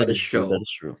info on it for the show. That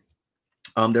is true.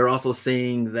 They're also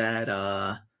saying that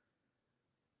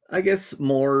I guess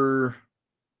more,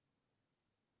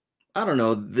 I don't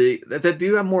know, that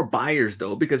do have more buyers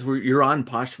though, because you're on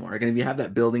Poshmark, and if you have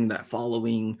that building, that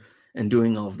following, and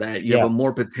doing all of that, you have a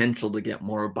more potential to get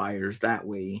more buyers that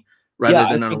way,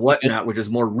 rather than on Whatnot, which is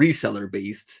more reseller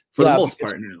based for the most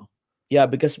part now. Yeah,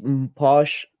 because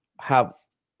Posh have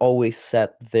always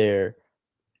set their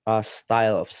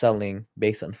style of selling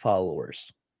based on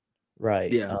followers,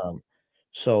 right? Yeah.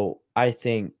 So I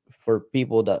think for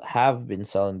people that have been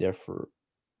selling there for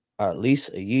at least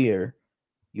a year,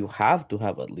 you have to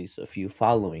have at least a few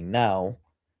following now,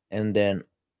 and then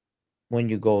when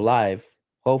you go live,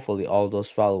 hopefully all those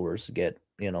followers get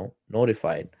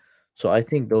notified. So I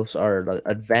think those are the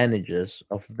advantages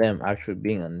of them actually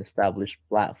being an established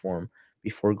platform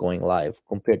before going live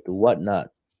compared to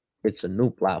Whatnot. It's a new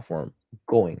platform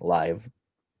going live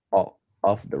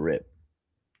off the rip.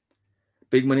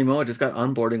 Big Money Mo just got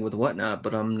onboarding with Whatnot,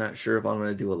 but I'm not sure if I'm going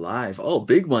to do a live. Oh,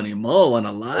 Big Money Mo on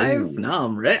a live? Ooh. Now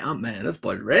I'm ready. Oh, man, this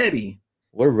boy's ready.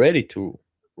 We're ready to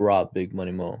rob Big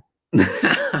Money Mo.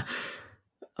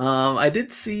 I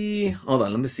did see. Hold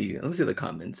on, let me see the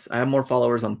comments. I have more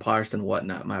followers on Posh than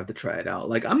Whatnot. Might have to try it out.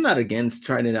 Like, I'm not against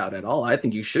trying it out at all. I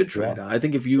think you should try it out. I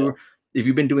think if you've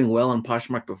been doing well on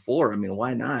Poshmark before, I mean,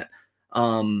 why not?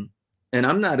 And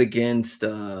I'm not against.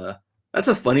 That's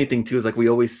a funny thing too. Is like we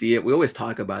always see it. We always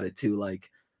talk about it too.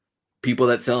 Like people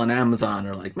that sell on Amazon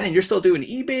are like, man, you're still doing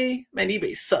eBay? Man,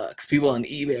 eBay sucks. People on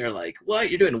eBay are like, what?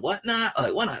 You're doing Whatnot?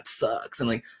 Like, Whatnot sucks. And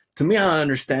like, to me, I don't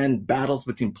understand battles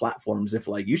between platforms. If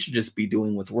like you should just be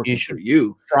doing what's working for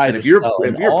you. And if you're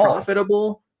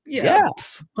profitable,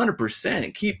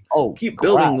 100%. Keep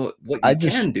building what you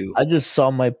can do. I just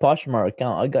saw my Poshmark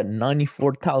account. I got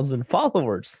 94,000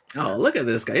 followers. Oh, look at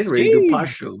this guy. He's ready to do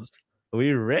Posh shows.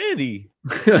 We ready.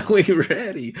 We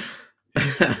ready.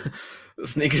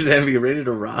 Sneakers Envy ready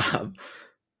to rob.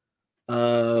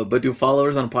 But do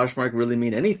followers on Poshmark really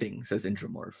mean anything? Says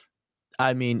Intramorph.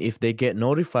 I mean, if they get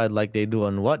notified like they do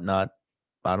on Whatnot,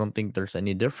 I don't think there's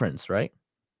any difference, right?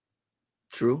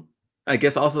 True. I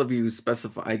guess also if you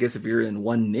specify, I guess if you're in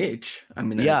one niche, I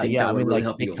mean, I think that would really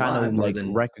help you a lot more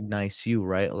than recognize you,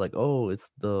 right? Like, oh, it's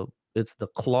the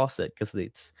closet, because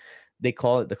they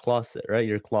call it the closet, right?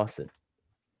 Your closet.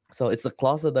 So it's the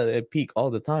closet that I peak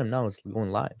all the time. Now it's going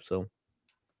live, so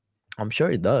I'm sure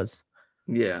it does.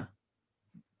 Yeah.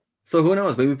 So who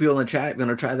knows? Maybe people in the chat are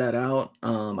gonna try that out.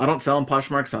 I don't sell on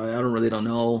Poshmark, so I don't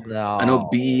know. No, I know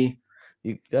B.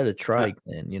 You gotta try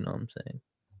then. You know what I'm saying?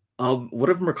 What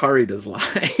if Mercari does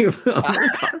live?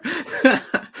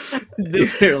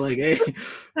 They're like, hey.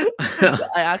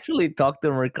 I actually talked to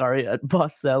Mercari at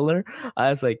Boss Seller. I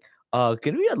was like,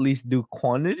 can we at least do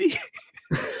quantity?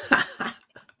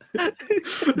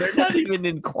 They're not even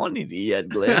in quantity yet,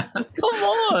 Glenn.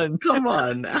 Come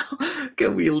on now.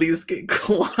 Can we at least get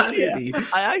quantity? Yeah.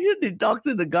 I actually talked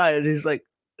to the guy, and he's like,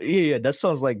 yeah, that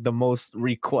sounds like the most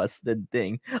requested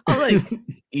thing. I'm like,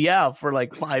 yeah, for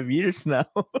like 5 years now.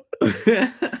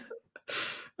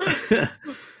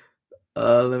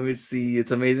 Let me see.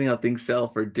 It's amazing how things sell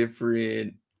for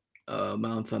different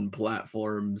amounts on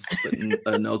platforms,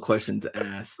 but no questions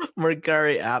asked.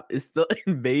 Mercari app is still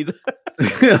in beta.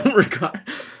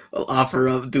 I'll offer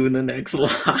up doing the next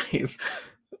live.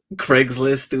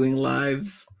 Craigslist doing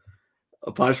lives.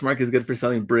 Poshmark is good for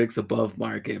selling bricks above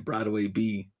market. Broadway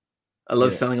B. I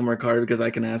love selling on Mercari because I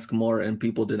can ask more and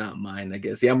people do not mind, I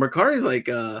guess. Yeah, Mercari is like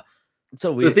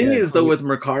so the thing is though with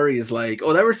Mercari is like,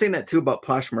 oh, they were saying that too about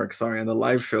Poshmark, sorry, on the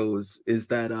live shows, is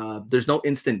that there's no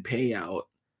instant payout.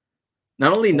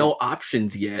 Not only no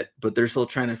options yet, but they're still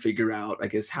trying to figure out, I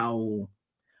guess, how.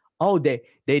 Oh, they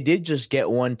did just get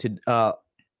one to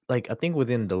like I think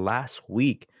within the last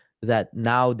week that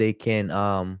now they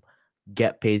can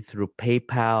get paid through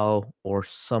PayPal or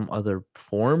some other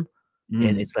form,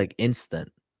 and it's like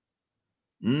instant.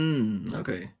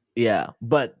 Okay. Yeah,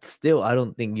 but still, I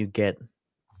don't think you get,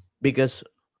 because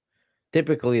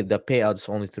typically the payout's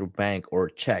only through bank or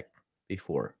check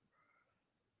before.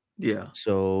 Yeah.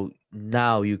 So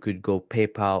now you could go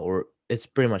PayPal, or it's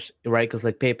pretty much right, because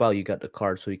like PayPal, you got the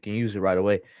card, so you can use it right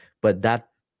away. But that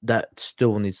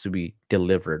still needs to be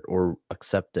delivered or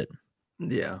accepted.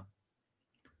 Yeah.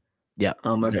 Yeah.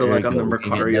 I feel like I'm the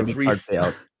Mercari of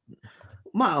resellers.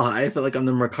 Mile High. I feel like I'm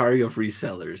the Mercari of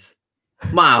resellers.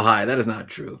 Mile High. That is not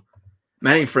true.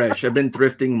 Manny Fresh. I've been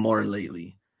thrifting more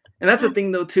lately. And that's the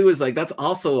thing though too, is like that's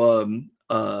also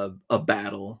a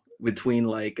battle between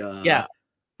like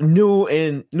new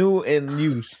and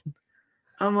used.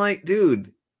 I'm like,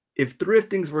 dude, if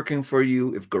thrifting's working for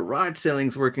you, if garage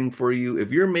selling's working for you,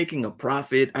 if you're making a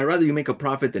profit, I'd rather you make a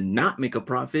profit than not make a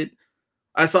profit.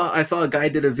 I saw a guy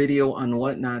did a video on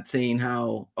Whatnot saying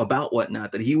how about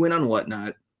Whatnot, that he went on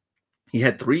Whatnot. He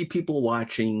had 3 people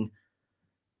watching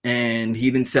and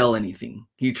he didn't sell anything.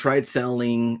 He tried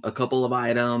selling a couple of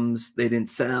items. They didn't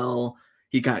sell.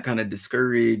 He got kind of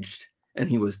discouraged and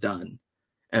he was done.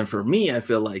 And for me, I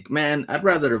feel like, man, I'd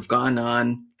rather have gone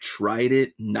on, tried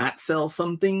it, not sell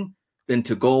something than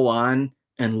to go on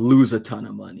and lose a ton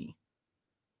of money.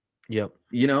 Yep.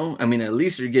 You know, I mean, at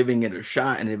least you're giving it a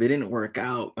shot. And if it didn't work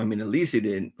out, I mean, at least you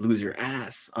didn't lose your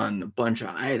ass on a bunch of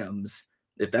items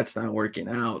if that's not working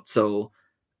out. So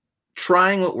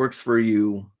trying what works for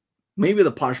you. Maybe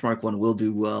the Poshmark one will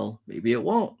do well. Maybe it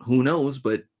won't. Who knows?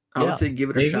 But I would say give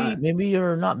it a shot. Maybe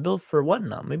you're not built for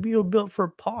Whatnot. Maybe you're built for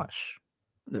Posh.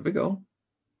 There we go.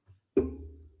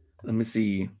 Let me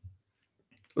see.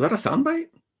 Was that a soundbite?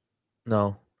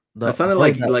 No. That sounded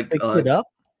like it up?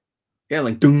 Yeah,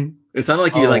 like doom. It sounded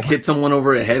like you like hit someone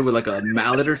over the head with like a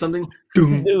mallet or something.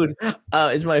 Doom. Dude,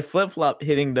 it's my flip-flop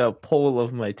hitting the pole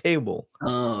of my table.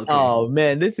 Oh, okay. Oh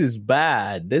man, this is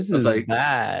bad. This is like,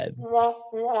 bad. Yeah,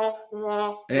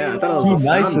 I thought it was too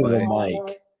nice of a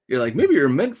mic. You're like, maybe you're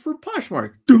meant for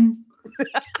Poshmark. Doom.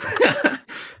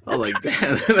 I was like,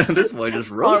 damn, this boy just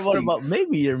roasting. What about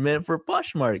maybe you're meant for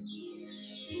Poshmark?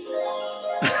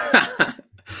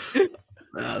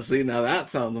 See, now that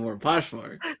sounds more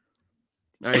Poshmark.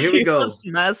 All right, here we go.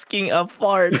 Masking a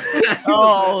fart.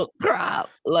 Oh crap!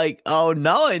 Like, oh,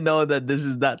 now I know that this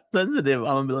is not sensitive.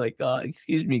 I'm gonna be like,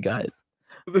 excuse me, guys.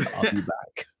 I'll be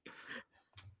back.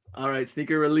 All right,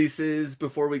 sneaker releases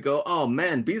before we go. Oh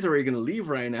man, B's already gonna leave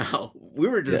right now. We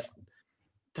were just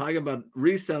talking about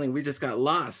reselling. We just got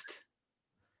lost.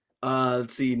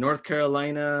 Let's see, North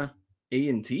Carolina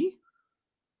A&T.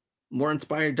 More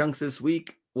inspired dunks this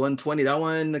week. 120. That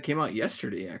one came out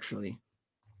yesterday, actually.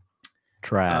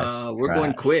 Trash. We're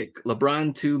going quick.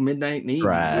 LeBron to Midnight Navy,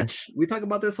 which we talked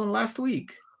about this one last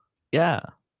week. Yeah.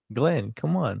 Glenn,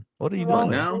 come on. What are you doing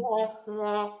now?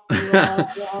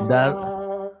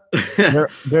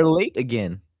 They're late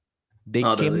again. They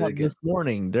came out this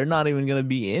morning. They're not even going to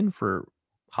be in for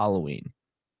Halloween.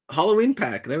 Halloween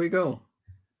pack. There we go.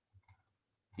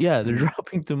 Yeah, they're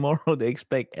dropping tomorrow. They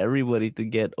expect everybody to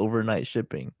get overnight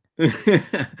shipping.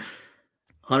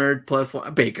 100 plus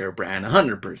one Baker brand,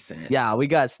 100%. Yeah, we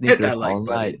got sneakers all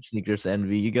night. Sneakers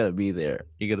Envy. You gotta be there.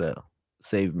 You gotta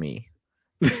save me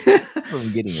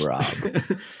from getting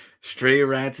robbed. Stray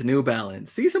Rats New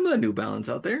Balance. See some of the New Balance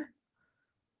out there.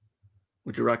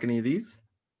 Would you rock any of these?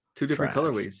 2 different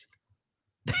colorways.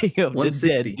 Damn,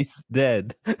 160. He's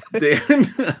dead.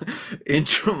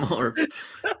 Intramorph.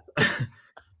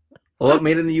 Oh,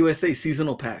 made in the USA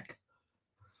seasonal pack.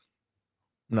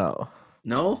 No.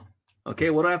 No?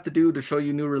 Okay, what do I have to do to show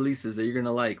you new releases that you're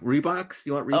gonna like? Reeboks?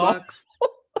 You want Reeboks?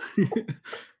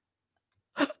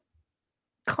 Oh.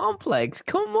 Complex,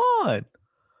 come on.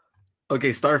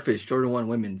 Okay, Starfish, Jordan 1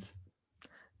 women's.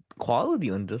 Quality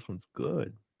on this one's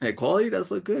good. Hey, quality does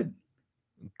look good.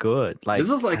 Good. Like this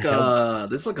is like a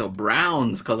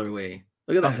Browns colorway.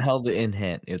 Look at that. I've held it in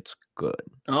hand. It's good.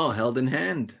 Oh, held in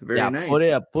hand. Very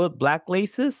nice. Put black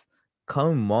laces.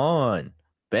 Come on.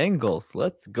 Bengals,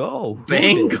 let's go.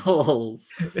 Bengals.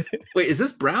 Wait, is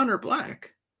this brown or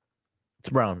black? It's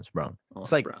brown. It's brown. Oh,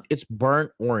 it's like brown. It's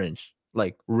burnt orange,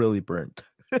 like really burnt.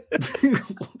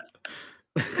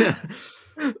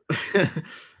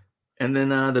 And then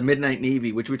the Midnight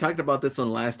Navy, which we talked about this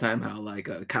one last time, how like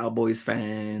Cowboys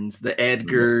fans, the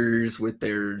Edgars with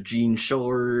their jean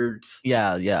shorts.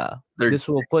 Yeah. This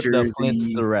will put the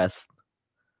Flints to rest.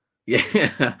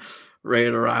 Yeah, ready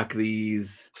to rock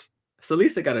these. So at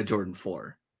least they got a Jordan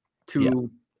 4,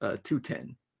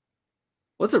 210.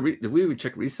 What's did we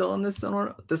check resale on this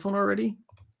one already?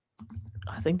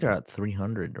 I think they're at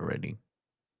 300 already.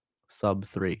 Sub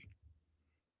 3. Let's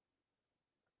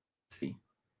see.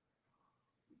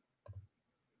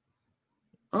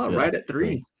 Oh, right at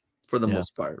 3 for the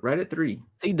most part. Right at 3.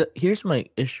 See, here's my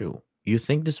issue. You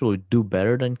think this will do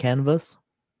better than Canvas?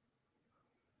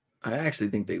 I actually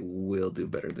think they will do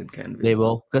better than Canvas. They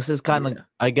will, because it's kind of,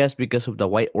 I guess, because of the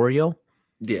white Oreo.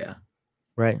 Yeah.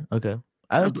 Right. Okay.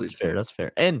 That's fair. That's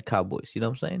fair. And Cowboys. You know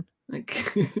what I'm saying?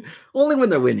 Like, only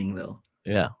when they're winning, though.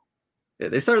 Yeah.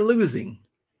 They start losing.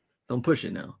 Don't push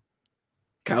it now.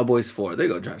 Cowboys 4. There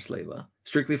you go, Josh Leva.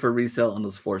 Strictly for resale on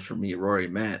those 4s for me, Rory,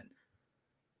 Matt.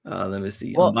 Let me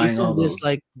see. Well, I'm buying all isn't this those.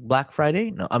 like Black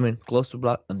Friday? No, I mean close to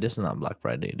Black. This is not Black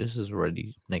Friday. This is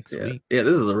already next week. Yeah,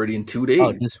 this is already in 2 Oh,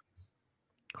 days. this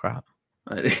crap.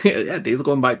 Yeah, days are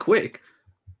going by quick.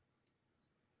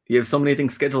 You have so many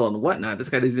things scheduled on whatnot. This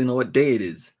guy doesn't even know what day it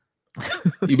is.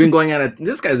 You've been going out of.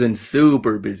 This guy's been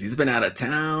super busy. He's been out of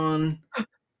town,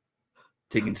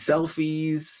 taking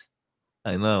selfies.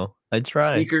 I know. I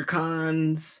try. Sneaker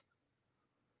cons.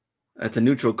 That's a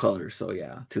neutral color, so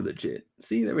yeah, too legit.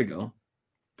 See, there we go.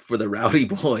 For the rowdy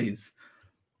boys.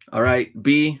 All right,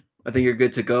 B, I think you're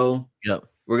good to go. Yep.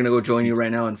 We're gonna go join you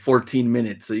right now in 14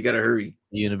 minutes, so you gotta hurry.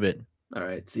 See you in a bit. All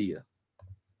right, see ya.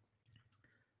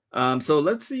 So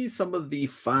let's see some of the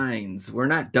fines. We're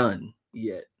not done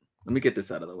yet. Let me get this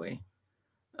out of the way.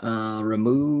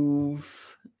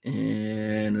 Remove,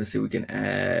 and let's see, we can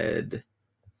add.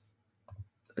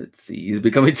 Let's see, he's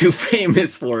becoming too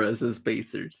famous for us as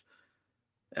Pacers.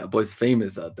 Yeah, boy's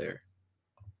famous out there.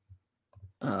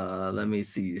 Let me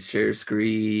see. Share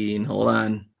screen. Hold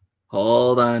on.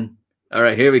 All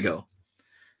right, here we go.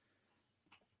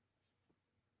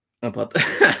 About the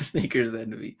sneakers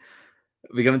envy.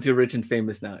 Becoming too rich and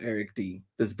famous now. Eric D.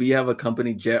 Does B have a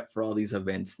company jet for all these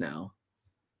events now?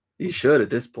 He should at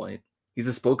this point. He's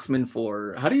a spokesman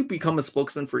for. How do you become a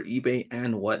spokesman for eBay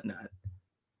and whatnot?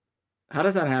 How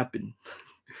does that happen?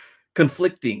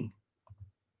 Conflicting.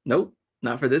 Nope,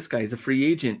 not for this guy. He's a free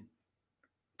agent.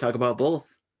 Talk about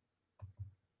both.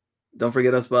 Don't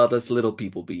forget about us little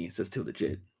people, B. Says too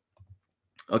legit.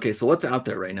 Okay, so what's out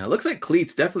there right now? Looks like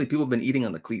cleats. Definitely people have been eating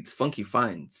on the cleats. Funky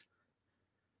finds.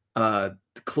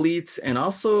 Cleats, and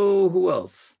also who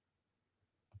else?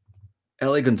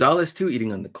 LA Gonzalez too,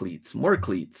 eating on the cleats. More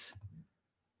cleats.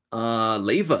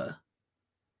 Leva.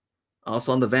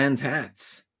 Also on the Vans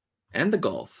hats. And the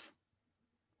golf.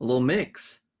 A little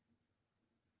mix.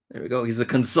 There we go. He's a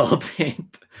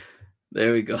consultant.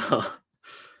 There we go.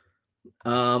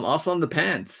 Also on the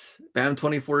pants. Bam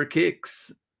 24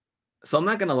 kicks. So I'm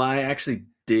not gonna lie, I actually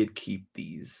did keep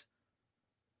these.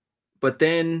 But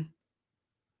then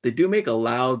they do make a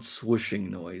loud swooshing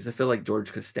noise. I feel like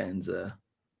George Costanza.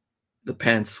 The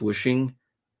pants swooshing.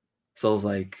 So I was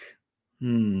like,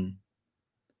 And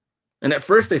at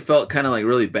first they felt kind of like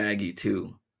really baggy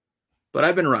too. But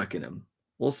I've been rocking them.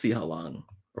 We'll see how long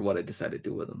or what I decide to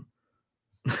do with them.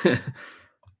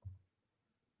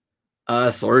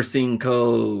 Sourcing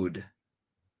code.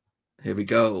 Here we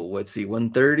go. Let's see,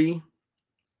 130.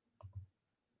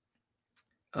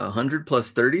 100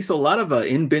 plus 30. So a lot of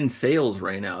in-bin sales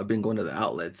right now. I've been going to the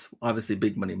outlets. Obviously,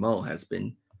 Big Money Mo has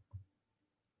been.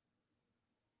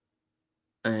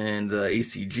 And the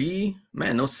ACG,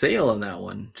 man, no sale on that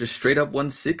one. Just straight up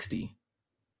 160.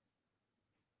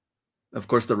 Of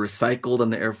course, the recycled on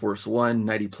the Air Force One,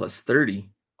 90 plus 30.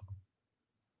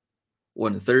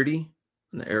 130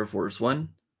 on the Air Force One.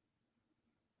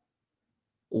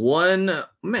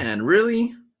 Man,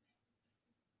 really?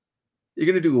 You're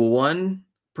going to do one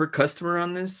per customer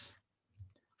on this?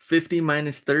 50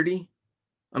 minus 30?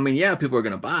 I mean, yeah, people are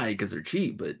going to buy because they're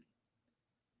cheap, but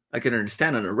I can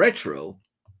understand on a retro.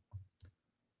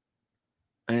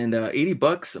 And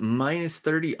 $80 minus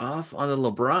 30 off on the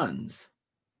LeBrons.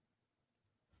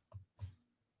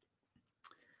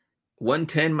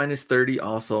 110 minus 30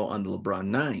 also on the LeBron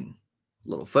 9. A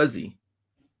little fuzzy.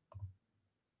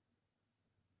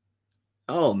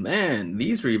 Oh, man.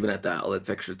 These were even at the outlets,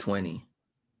 extra 20.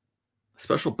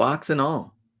 Special box and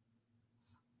all.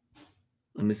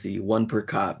 Let me see. One per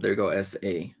cop. There go SA.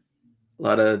 A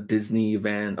lot of Disney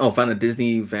Van. Oh, found a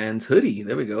Disney Vans hoodie.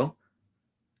 There we go.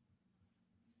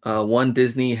 One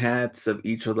Disney hats of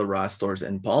each of the Ross stores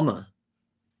and Palma.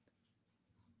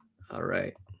 All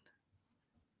right.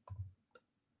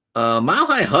 Mile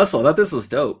High Hustle. I thought this was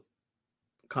dope.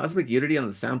 Cosmic Unity on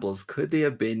the samples. Could they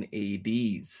have been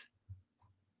ADs?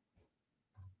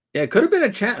 Yeah, it could have been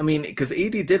a chat. I mean, because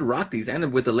AD did rock these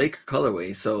and with the Laker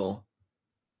colorway. So,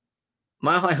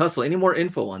 Mile High Hustle. Any more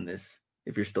info on this?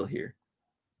 If you're still here.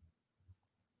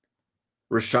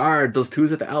 Richard, those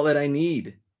twos at the outlet I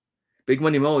need. Big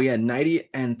Money Mo, yeah, 90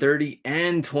 and 30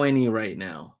 and 20 right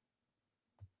now.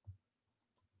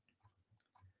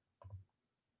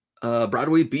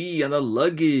 Broadway B on the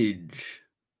luggage.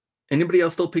 Anybody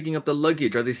else still picking up the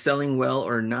luggage? Are they selling well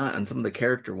or not on some of the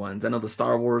character ones? I know the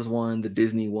Star Wars one, the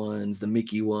Disney ones, the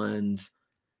Mickey ones.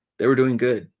 They were doing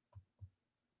good.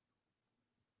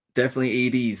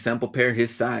 Definitely AD, sample pair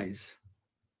his size.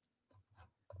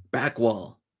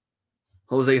 Backwall.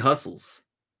 Jose Hustles.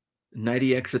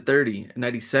 90 extra 30.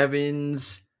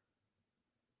 97s.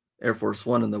 Air Force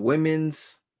One on the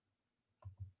women's.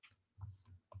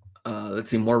 Let's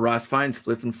see, more Ross Fine,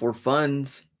 spliffing for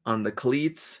funds on the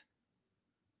cleats.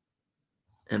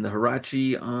 And the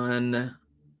Hirachi on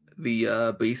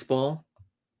the baseball.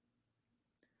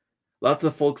 Lots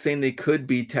of folks saying they could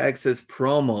be. Tag says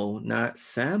promo, not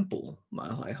sample.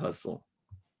 Mile High Hustle.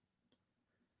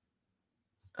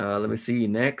 Let me see.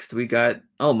 Next, we got,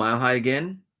 Mile High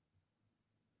again.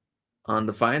 On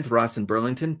the finds, Ross and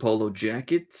Burlington, polo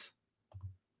jackets.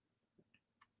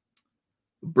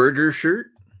 Burger shirt.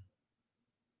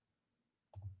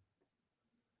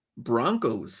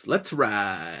 Broncos, let's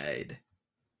ride.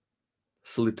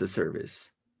 Salute to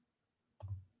service.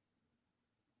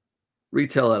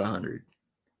 Retail at 100.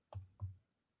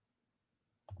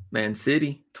 Man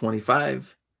City,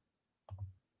 25.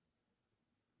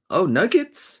 Oh,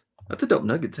 Nuggets. That's a dope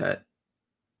Nuggets hat.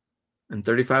 And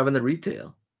 35 on the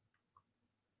retail.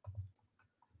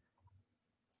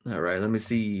 All right, let me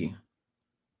see.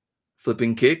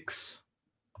 Flipping kicks.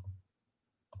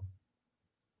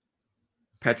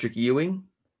 Patrick Ewing.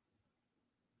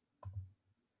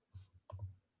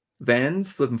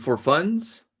 Vans, flipping for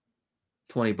funds.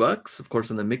 $20. Of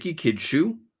course, on the Mickey Kid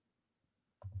shoe.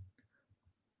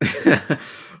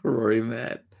 Rory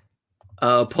Matt.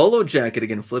 Polo jacket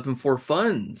again, flipping for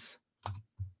funds.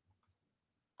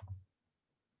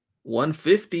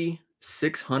 150,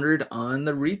 600 on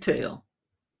the retail.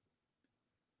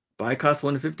 Buy cost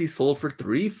 150, sold for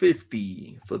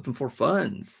 350. Flipping for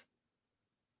funds.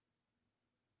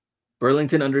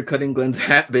 Burlington undercutting Glenn's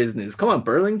hat business. Come on,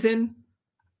 Burlington.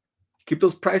 Keep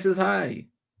those prices high.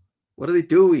 What are they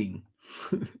doing?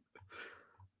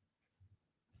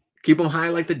 Keep them high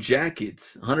like the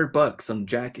jackets. $100 on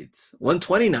jackets.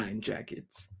 129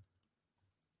 jackets.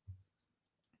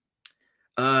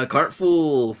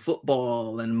 Cartful,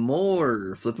 football, and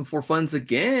more. Flipping for funds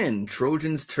again.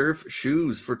 Trojans turf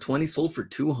shoes for 20, sold for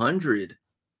 200.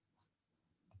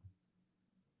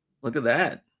 Look at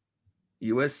that.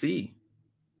 USC.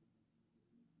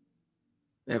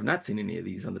 I have not seen any of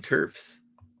these on the turfs.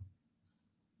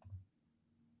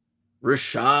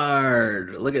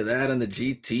 Richard, look at that on the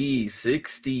GT,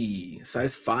 60,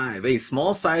 size 5. Hey,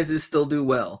 small sizes still do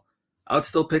well. I would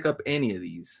still pick up any of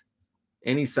these,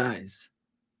 any size.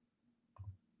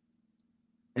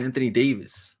 Anthony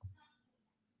Davis,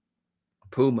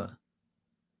 Puma.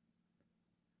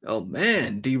 Oh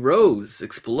man, D Rose,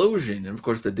 Explosion, and of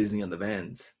course the Disney on the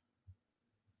Vans.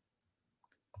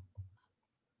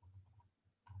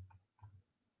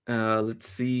 Let's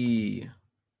see.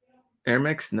 Air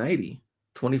Max 90,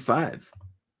 25.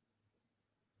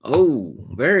 Oh,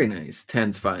 very nice.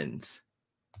 Tens finds.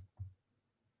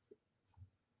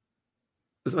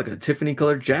 It's like a Tiffany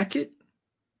colored jacket.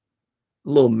 A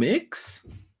little mix.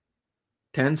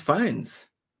 Tens finds.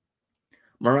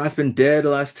 Marat's been dead the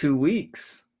last 2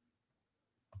 weeks.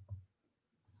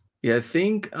 Yeah, I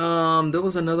think there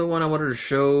was another one I wanted to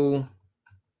show.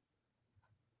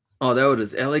 Oh, that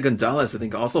was LA Gonzalez, I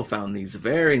think, also found these.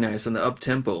 Very nice on the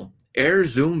up-tempo. Air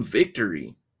Zoom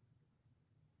Victory.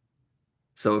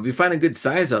 So if you find a good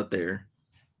size out there,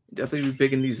 definitely be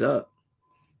picking these up.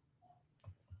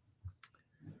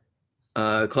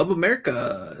 Club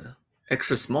America,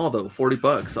 extra small though,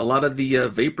 $40. A lot of the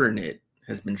Vapor Knit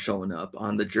has been showing up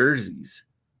on the jerseys.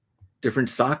 Different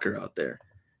soccer out there.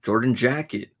 Jordan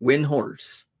Jacket,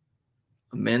 Windhorse,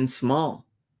 a men's small.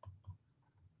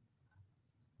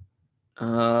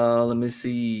 Let me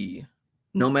see.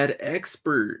 Nomad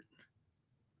Expert,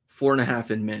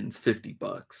 4.5 in men's,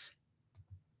 $50.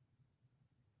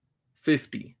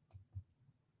 50.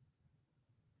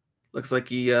 Looks like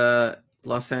he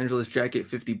Los Angeles jacket,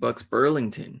 $50.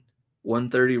 Burlington,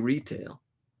 130 retail.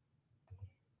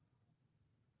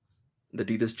 The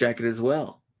Adidas jacket as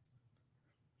well.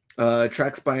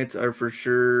 Track Spites are for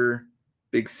sure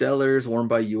big sellers, worn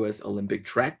by U.S. Olympic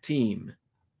track team.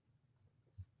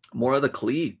 More of the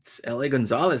cleats. LA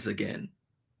Gonzalez again.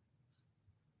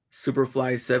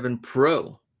 Superfly 7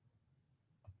 Pro.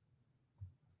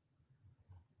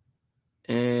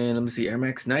 And let me see, Air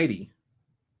Max 90.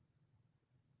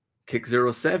 Kick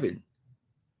 07.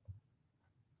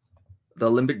 The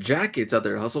Olympic jackets out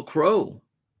there, Hustle Crow.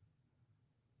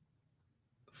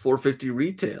 $450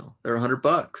 retail. They're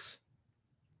 $100.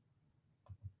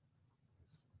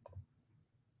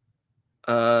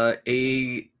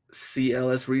 ACLS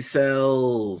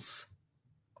resells.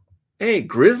 Hey,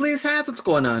 Grizzlies hats, what's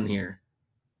going on here?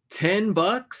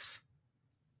 $10.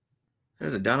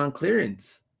 They're down on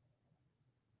clearance.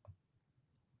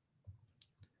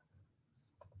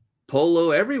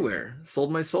 Polo everywhere.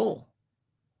 Sold my soul.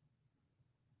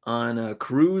 On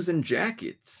Cruise and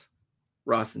jackets.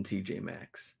 Ross and TJ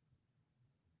Maxx.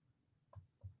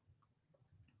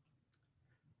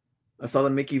 I saw the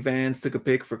Mickey Vans, took a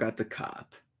pic, forgot to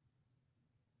cop.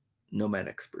 Nomad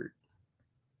Expert.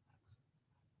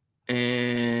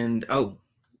 And, oh,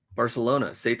 Barcelona,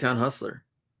 Seitan Hustler.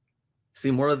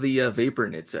 See more of the vapor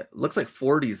knits. It looks like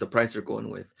 40 is the price they're going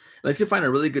with. Unless you find a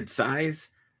really good size.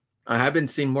 I have been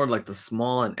seeing more like the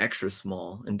small and extra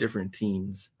small in different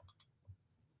teams.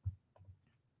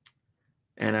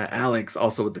 And Alex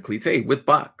also with the cleats. Hey, with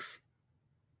box.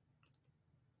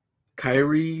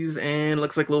 Kyrie's and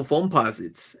looks like little foam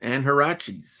posits and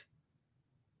Hirachis.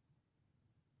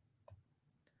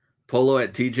 Polo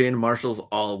at TJ and Marshall's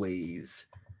always.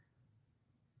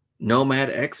 Nomad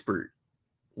Expert.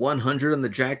 100 on the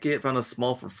jacket. Found a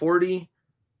small for 40.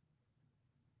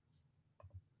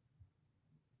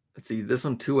 Let's see. This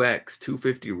one 2X.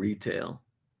 250 retail.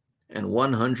 And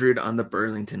 100 on the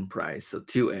Burlington price. So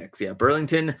 2X. Yeah,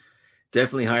 Burlington,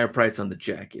 definitely higher price on the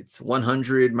jackets.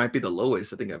 100 might be the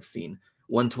lowest I think I've seen.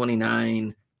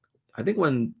 129. I think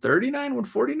 139,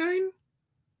 149.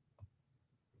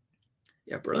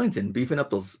 Yeah, Burlington beefing up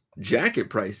those jacket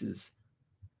prices.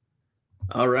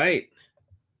 All right.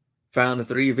 Found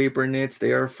 3 vapor knits.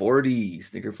 They are 40.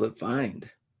 Sneaker flip find.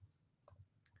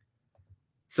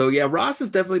 So yeah, Ross has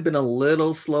definitely been a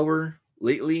little slower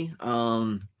lately.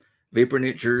 Vapor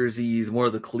knit jerseys, more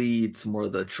of the cleats, more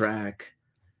of the track.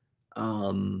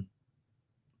 And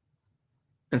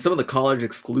some of the college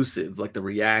exclusive, like the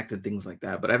React and things like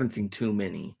that. But I haven't seen too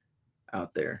many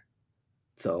out there.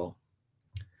 So,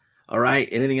 all right.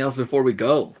 Anything else before we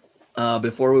go?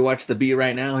 Before we watch the beat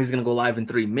right now, he's going to go live in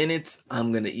 3 minutes.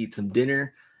 I'm going to eat some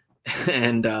dinner.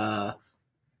 And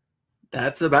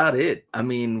that's about it. I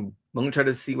mean, I'm going to try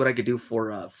to see what I could do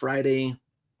for Friday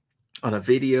on a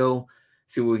video.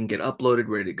 See what we can get uploaded,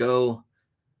 ready to go.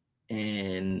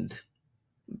 And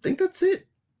I think that's it.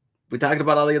 We talked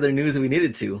about all the other news that we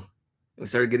needed to. We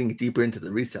started getting deeper into the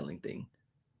reselling thing.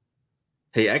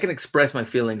 Hey, I can express my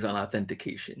feelings on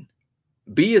authentication.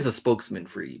 B is a spokesman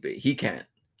for eBay. He can't.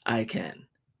 I can.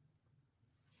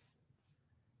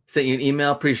 Sent you an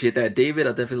email. Appreciate that, David.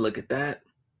 I'll definitely look at that.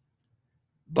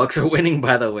 Bucks are winning,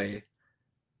 by the way.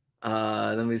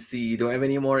 Let me see. Do I have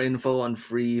any more info on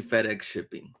free FedEx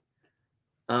shipping?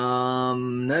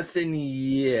 Nothing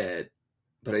yet.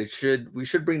 But we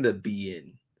should bring the B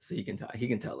in so he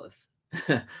can tell us.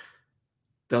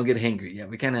 Don't get hangry. Yeah,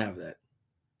 we can't have that.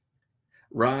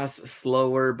 Ross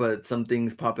slower, but some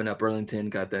things popping up. Burlington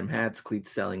got them hats,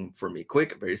 cleats selling for me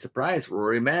quick. Very surprised.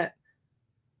 Rory Matt.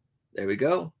 There we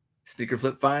go. Sneaker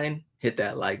flip fine. Hit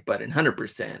that like button.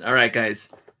 100%. All right, guys.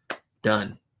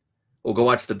 Done. We'll go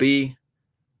watch the B.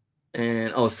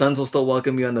 And oh, Suns will still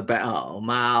welcome you on the back. Oh,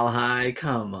 Mile High.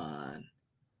 Come on.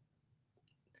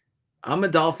 I'm a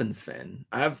Dolphins fan.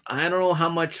 I don't know how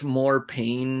much more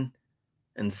pain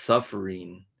and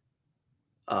suffering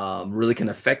really can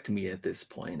affect me at this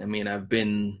point. I mean, I've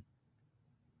been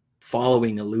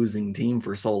following a losing team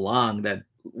for so long that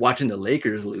watching the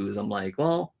Lakers lose, I'm like,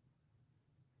 well,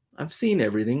 I've seen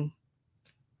everything.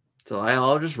 So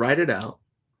I'll just write it out.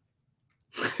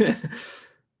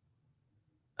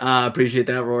 Appreciate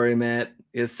that, Rory, Matt.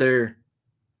 Yes, sir.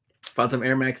 Found some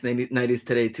Air Max 90s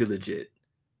today, too legit.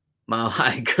 Mile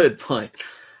High, good point.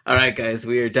 All right, guys,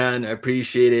 we are done. I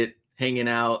appreciate it. Hanging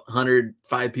out.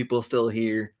 105 people still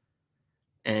here.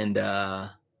 And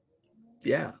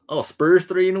yeah. Oh, Spurs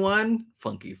 3-1.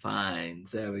 Funky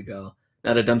finds. There we go.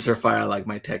 Not a dumpster fire like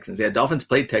my Texans. Yeah, Dolphins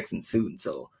play Texans soon,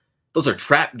 so those are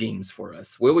trap games for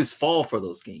us. We always fall for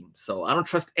those games, so I don't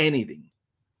trust anything.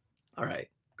 All right,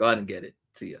 go ahead and get it.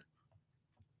 See ya.